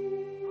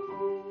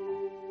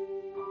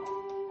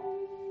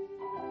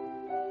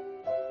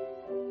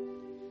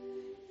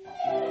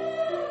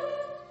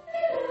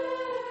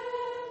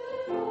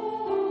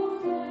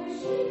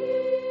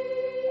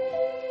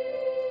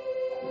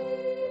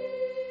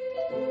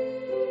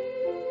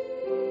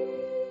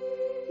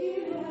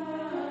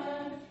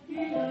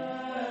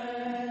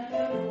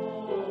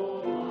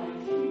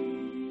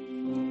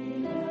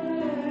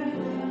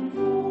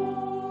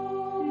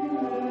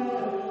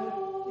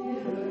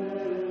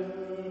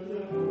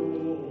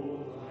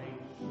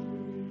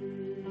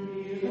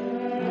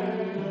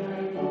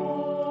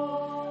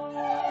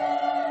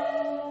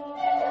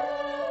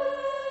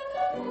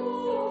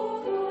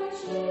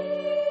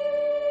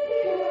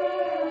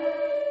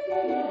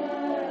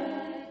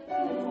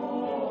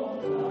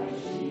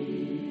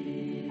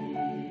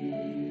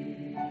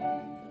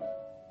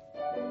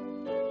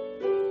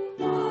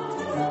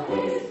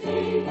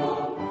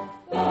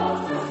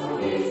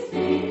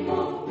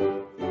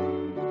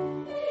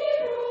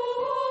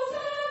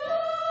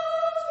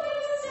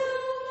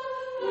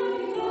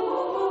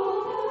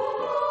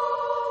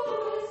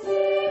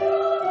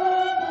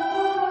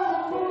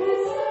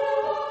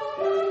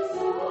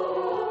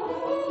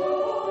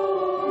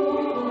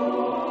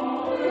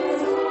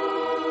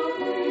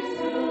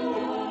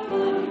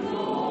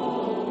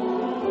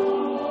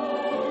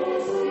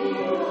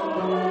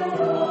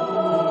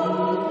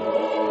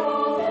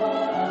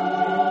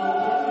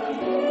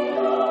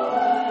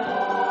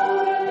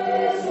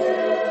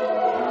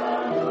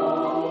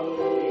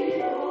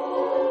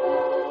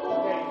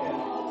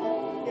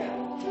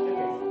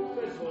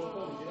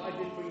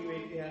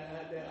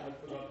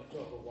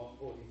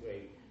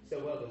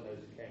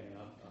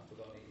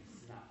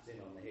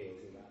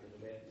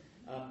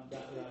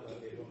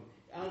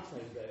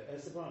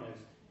 Sopranos,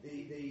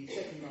 the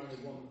second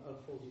line of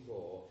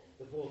 44,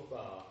 the fourth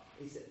bar,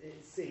 it's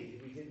C.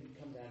 We didn't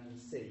come down to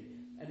C,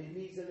 and it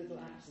needs a little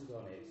accent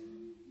on it.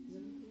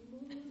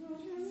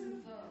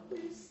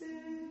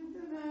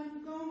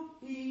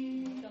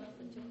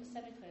 Jonathan, do you want a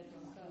semiquaver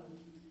on go?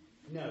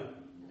 No.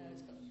 No,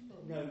 it's got the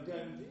full. No,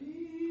 don't.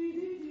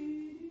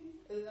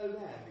 Oh,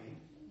 there, I mean.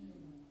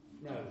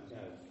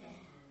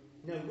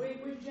 No,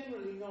 we're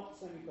generally not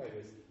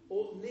semiquavers.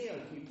 Or Leo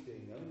keeps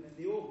doing them, and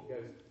the organ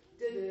goes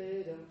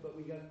da-da-da, but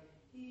we go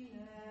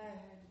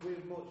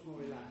we're much more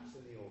relaxed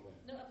than the organ.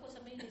 No, of course,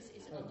 I mean it's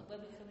on the,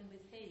 when we're coming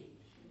with he,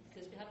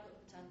 because we have got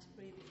time to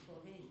breathe before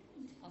he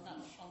on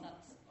that.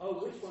 Oh,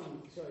 which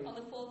one? Sorry. On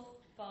the fourth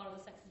bar of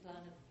the second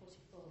line of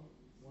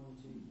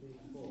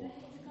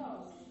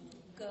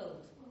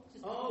gold.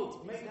 Just Oh, to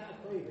be make that a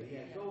simple. quaver.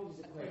 Yeah, gold is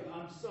a quaver.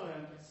 I'm sorry,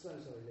 I'm so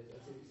sorry, Liz.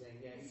 I see what you're saying.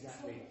 Yeah,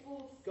 exactly.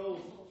 Fourth.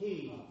 Gold,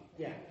 he.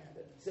 Yeah.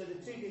 So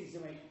the two things to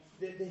make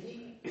the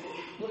he.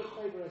 What a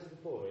quaver has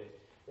before it,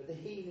 but the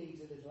he needs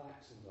a little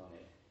accent on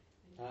it.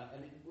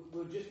 And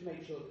we'll just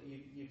make sure that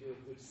you do a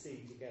good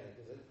C together,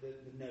 because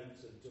the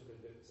notes took a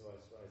bit of a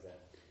surprise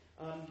there.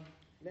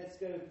 Let's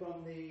go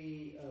from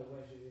the.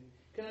 Where should we?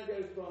 Can I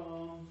go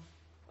from?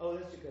 Oh,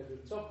 let's just go to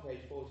the top of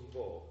page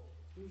 44.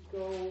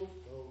 Gold,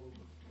 gold.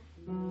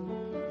 Yeah,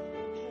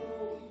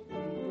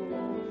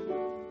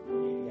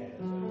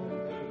 that's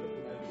right. Don't look at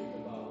the notes in the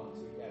bar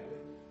too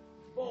carefully.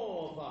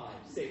 4,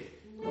 5,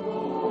 6.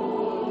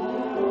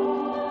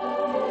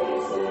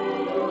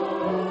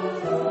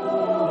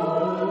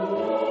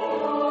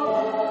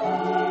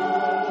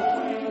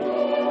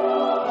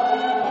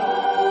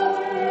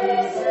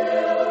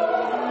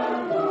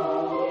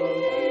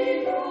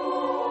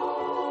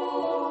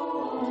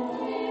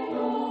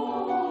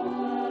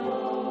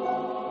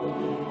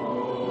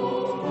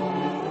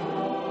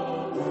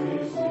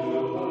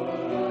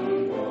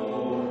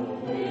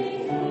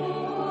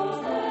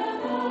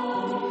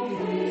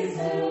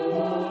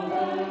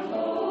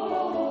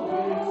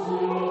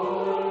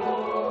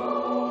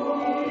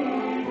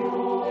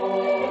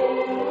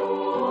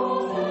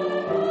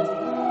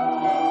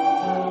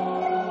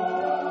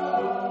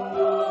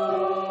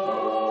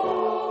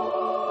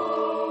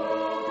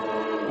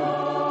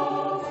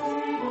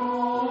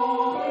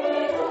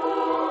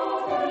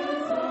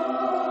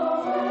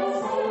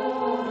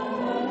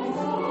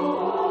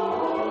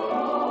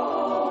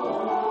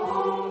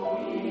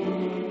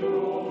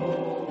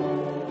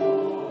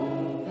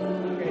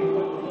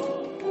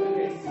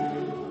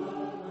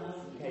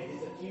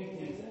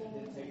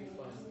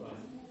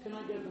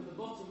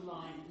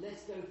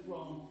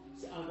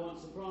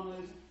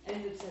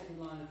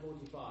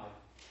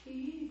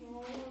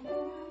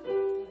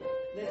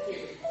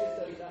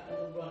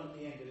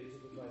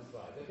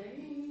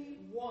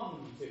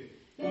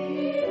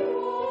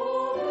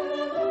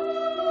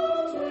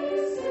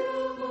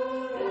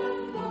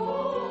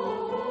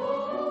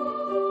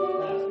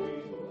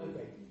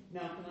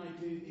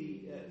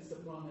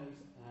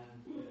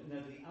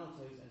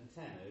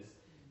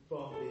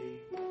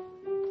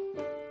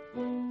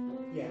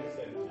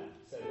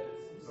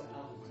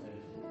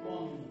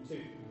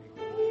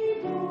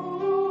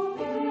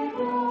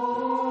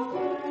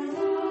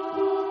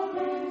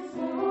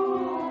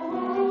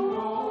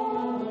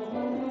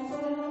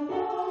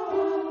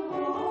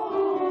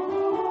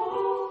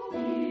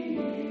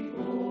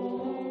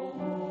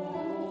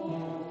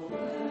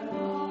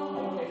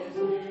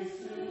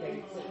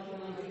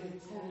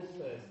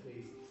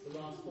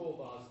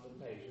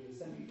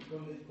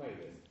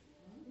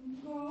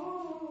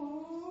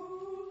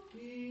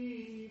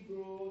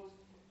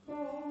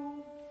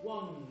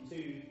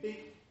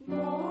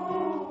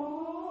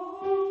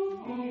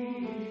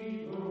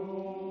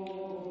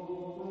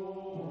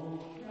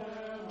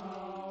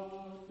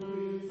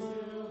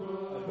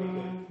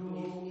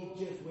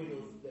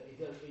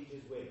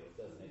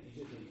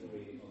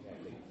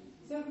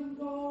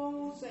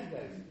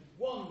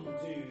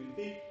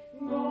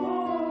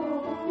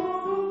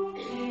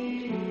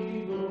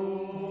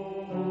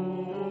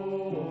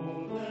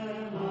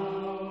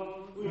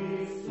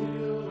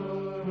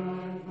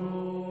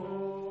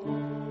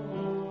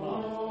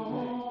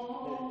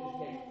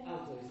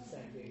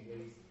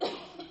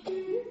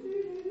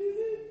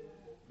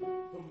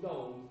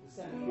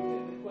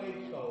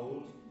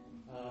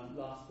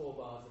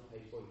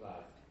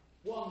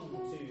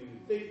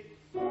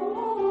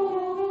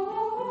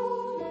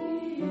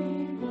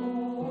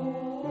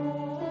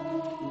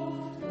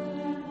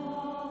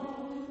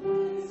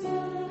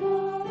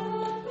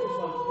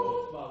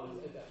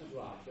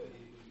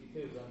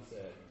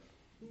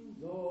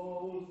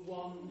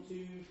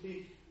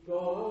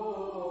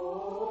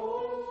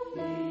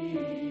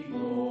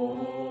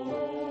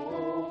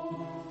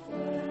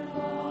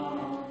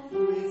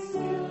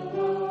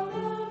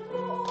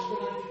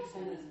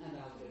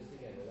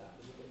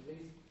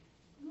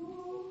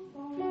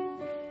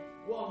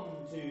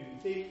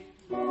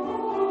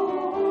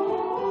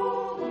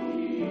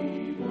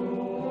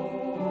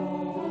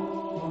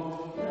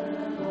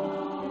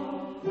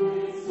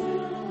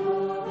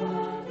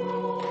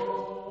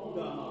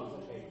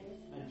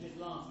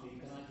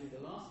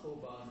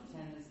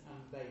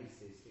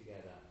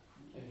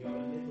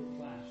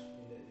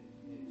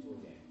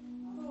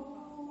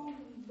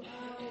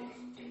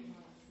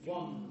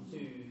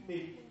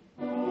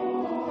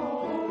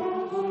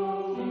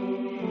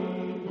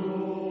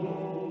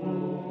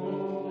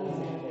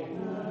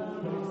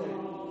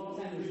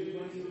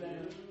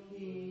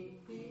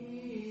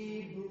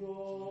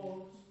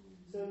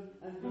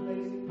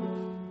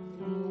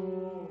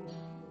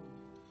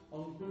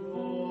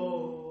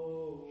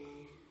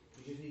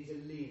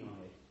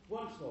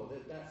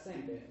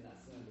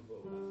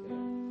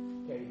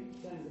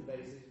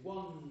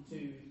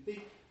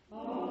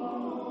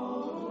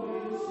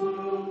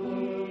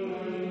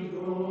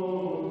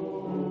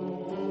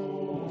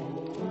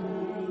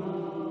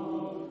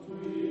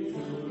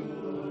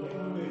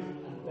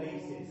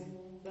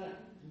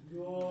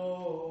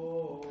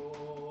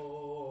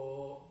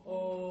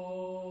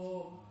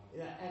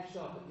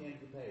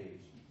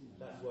 page.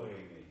 That's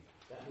worrying me.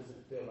 That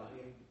doesn't feel like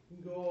you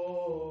go.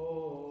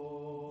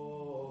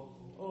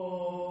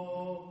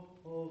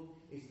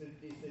 It's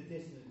the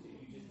dissonance that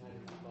you just had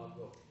in the part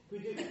four. Can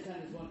we do the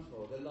tenors once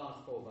more? The last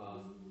 4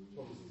 bars.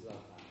 Promise is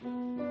last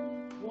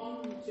time.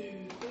 1, 2,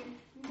 3.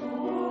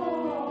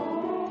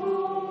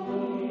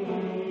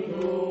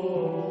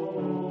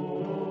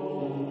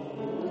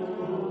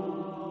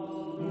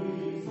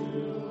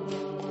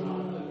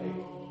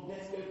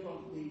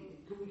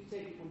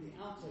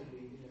 Alto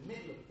lead in the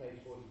middle of page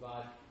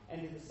 45,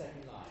 end of the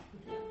second line.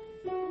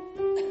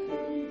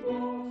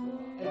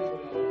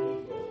 Everybody on the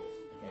keyboards.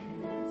 Okay.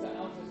 So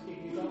altos keep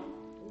these up.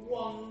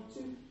 1, 2,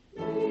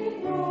 3,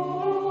 4,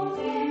 1,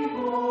 2, 3,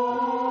 4.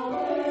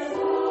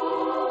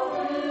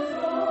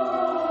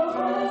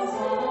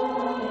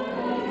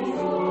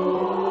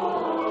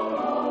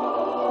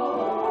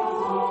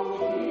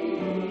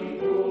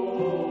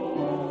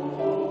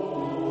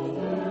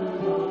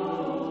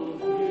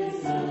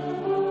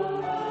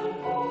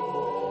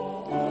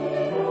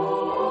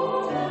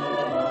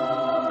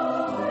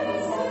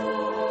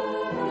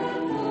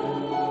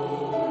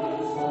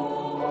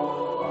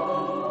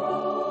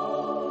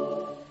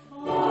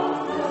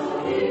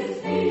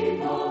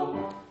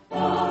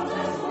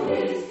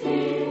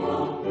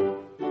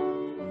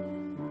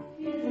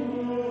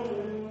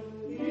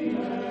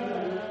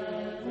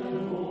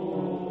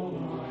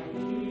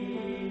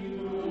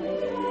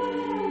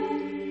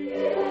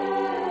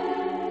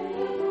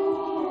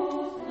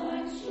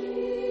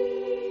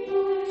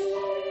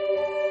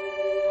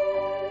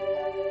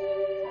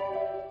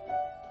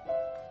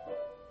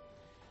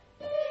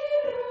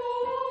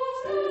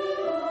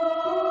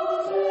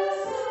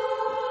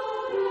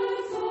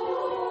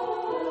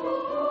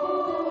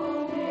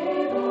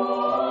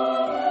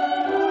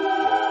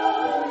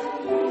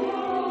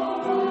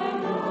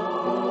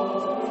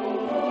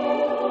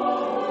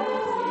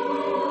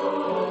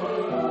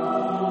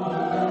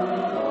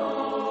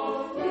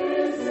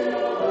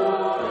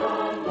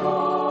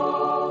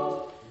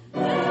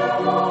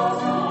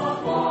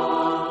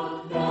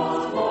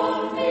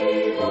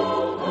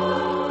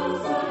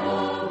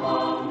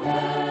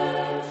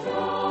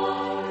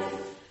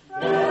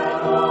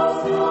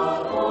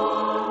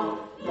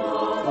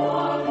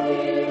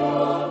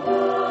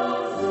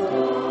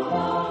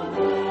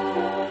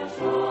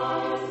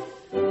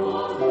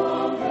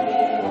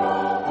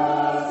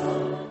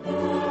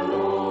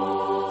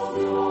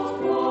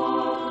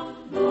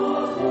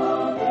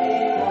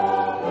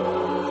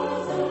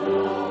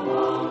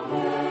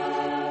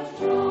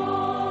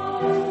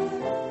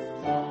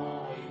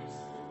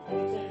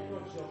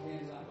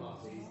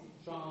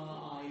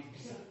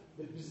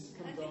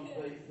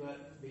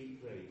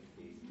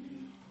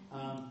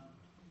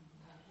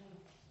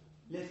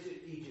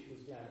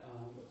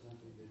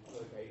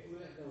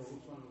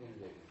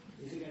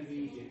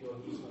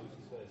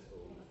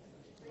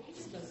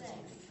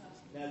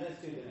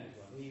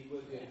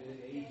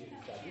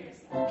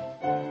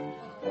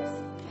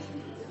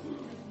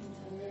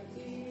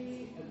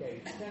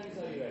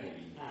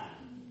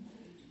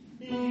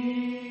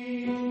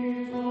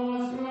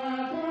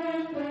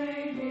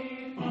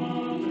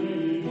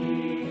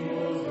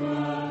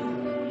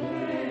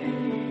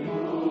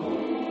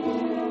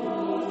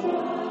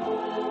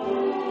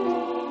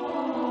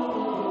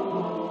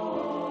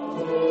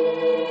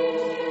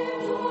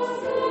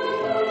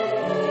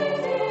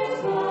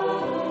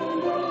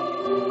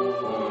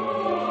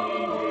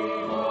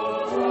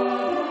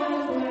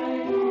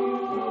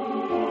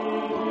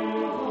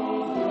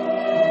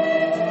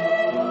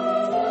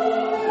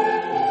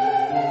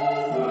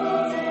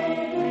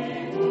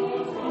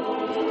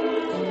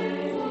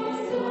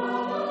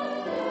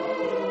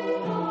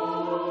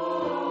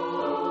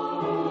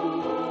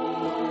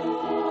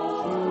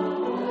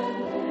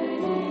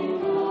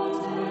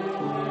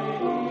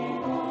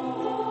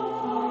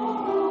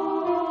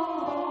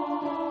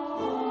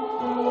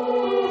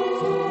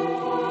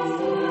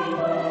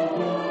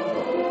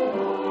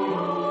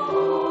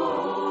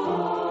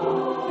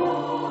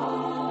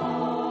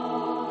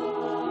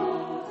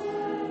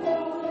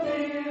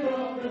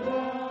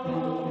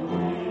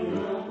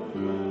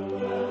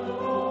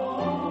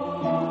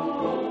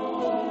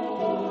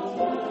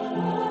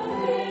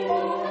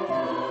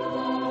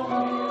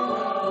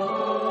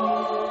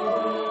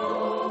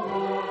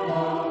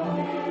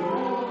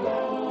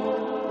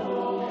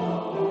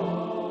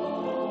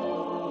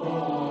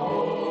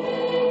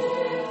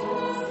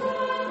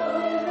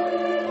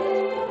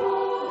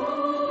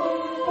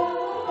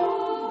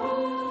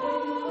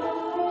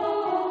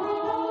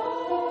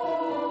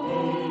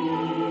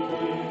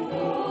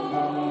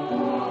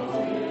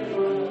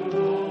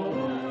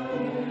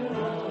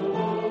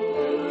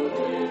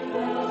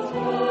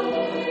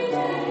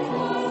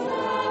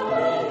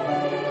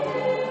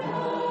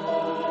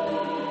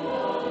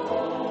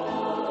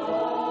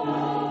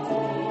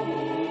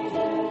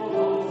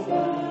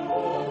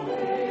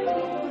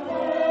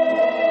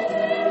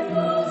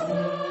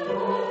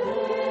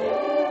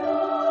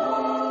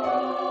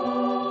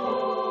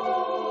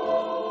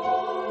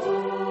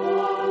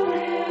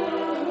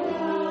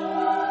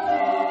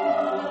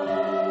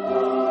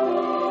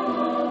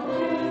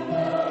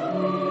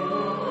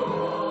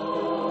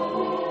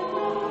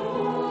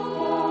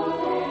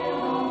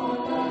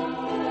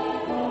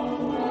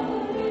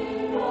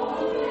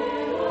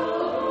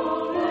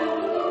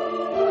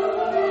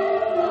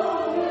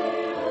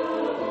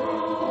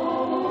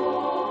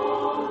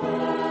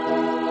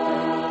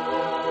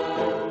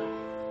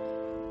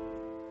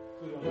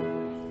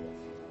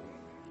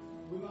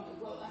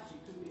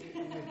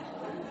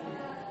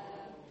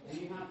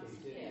 happy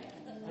to.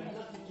 I'd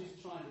love to just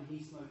try and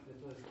he smoked the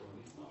first one.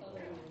 It's not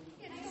real.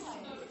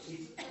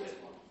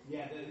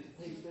 Yeah,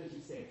 page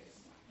 36.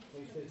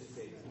 Page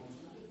 36.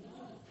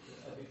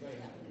 I'd be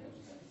very happy.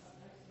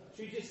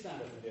 Should we just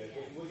stand up and do it?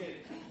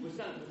 We'll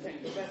stand up and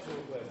take the best of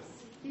the words.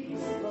 He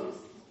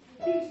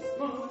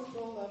smokes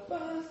for the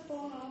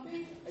firstborn of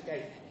me.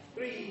 Okay,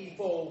 3,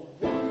 4,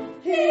 1.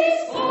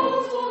 He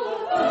smokes for the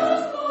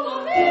firstborn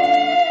of me.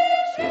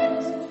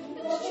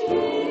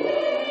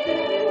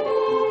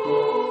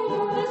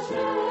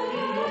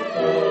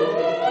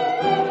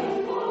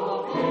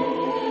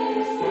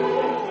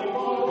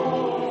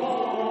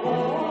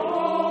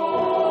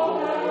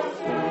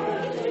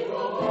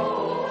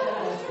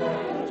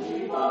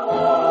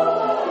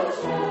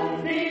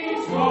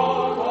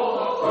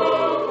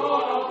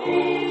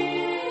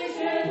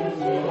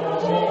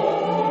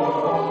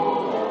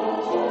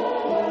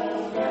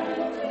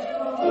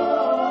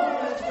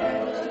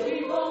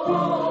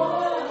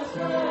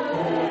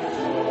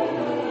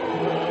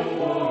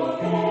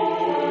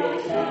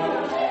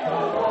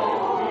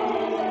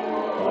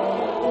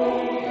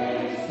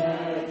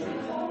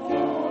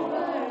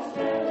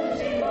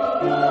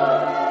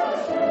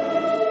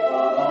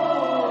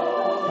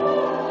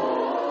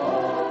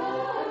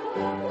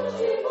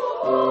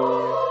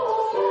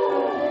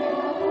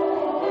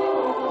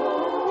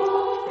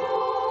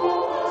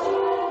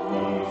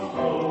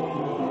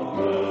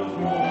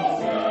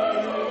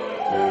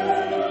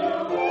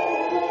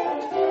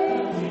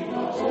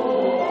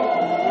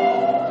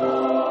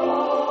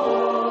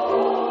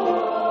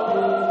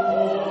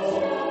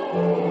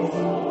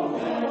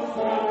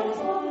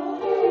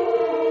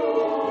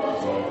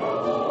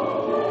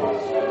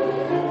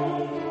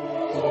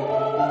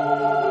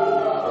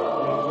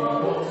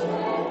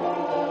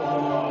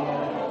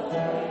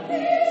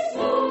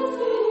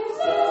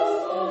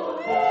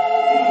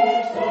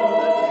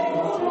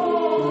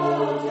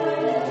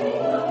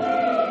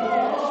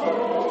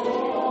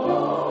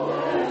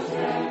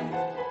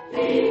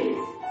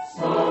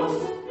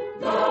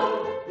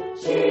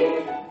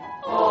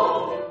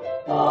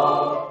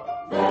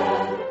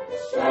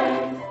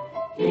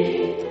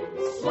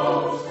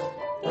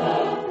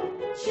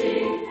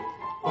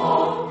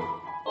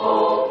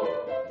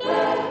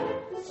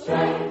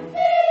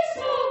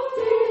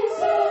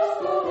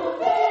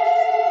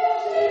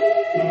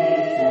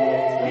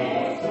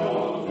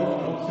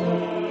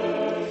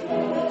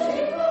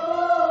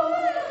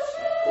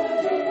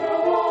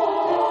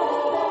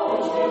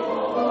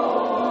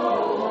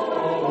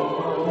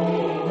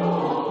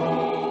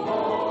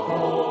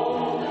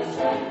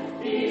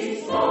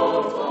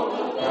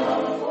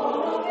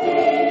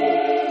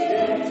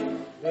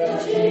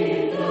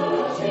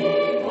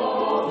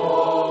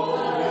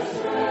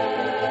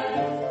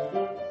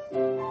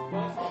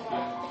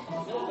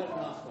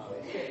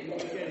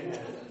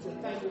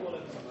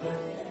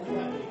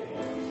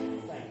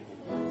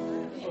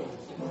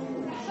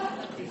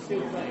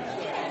 Still playing.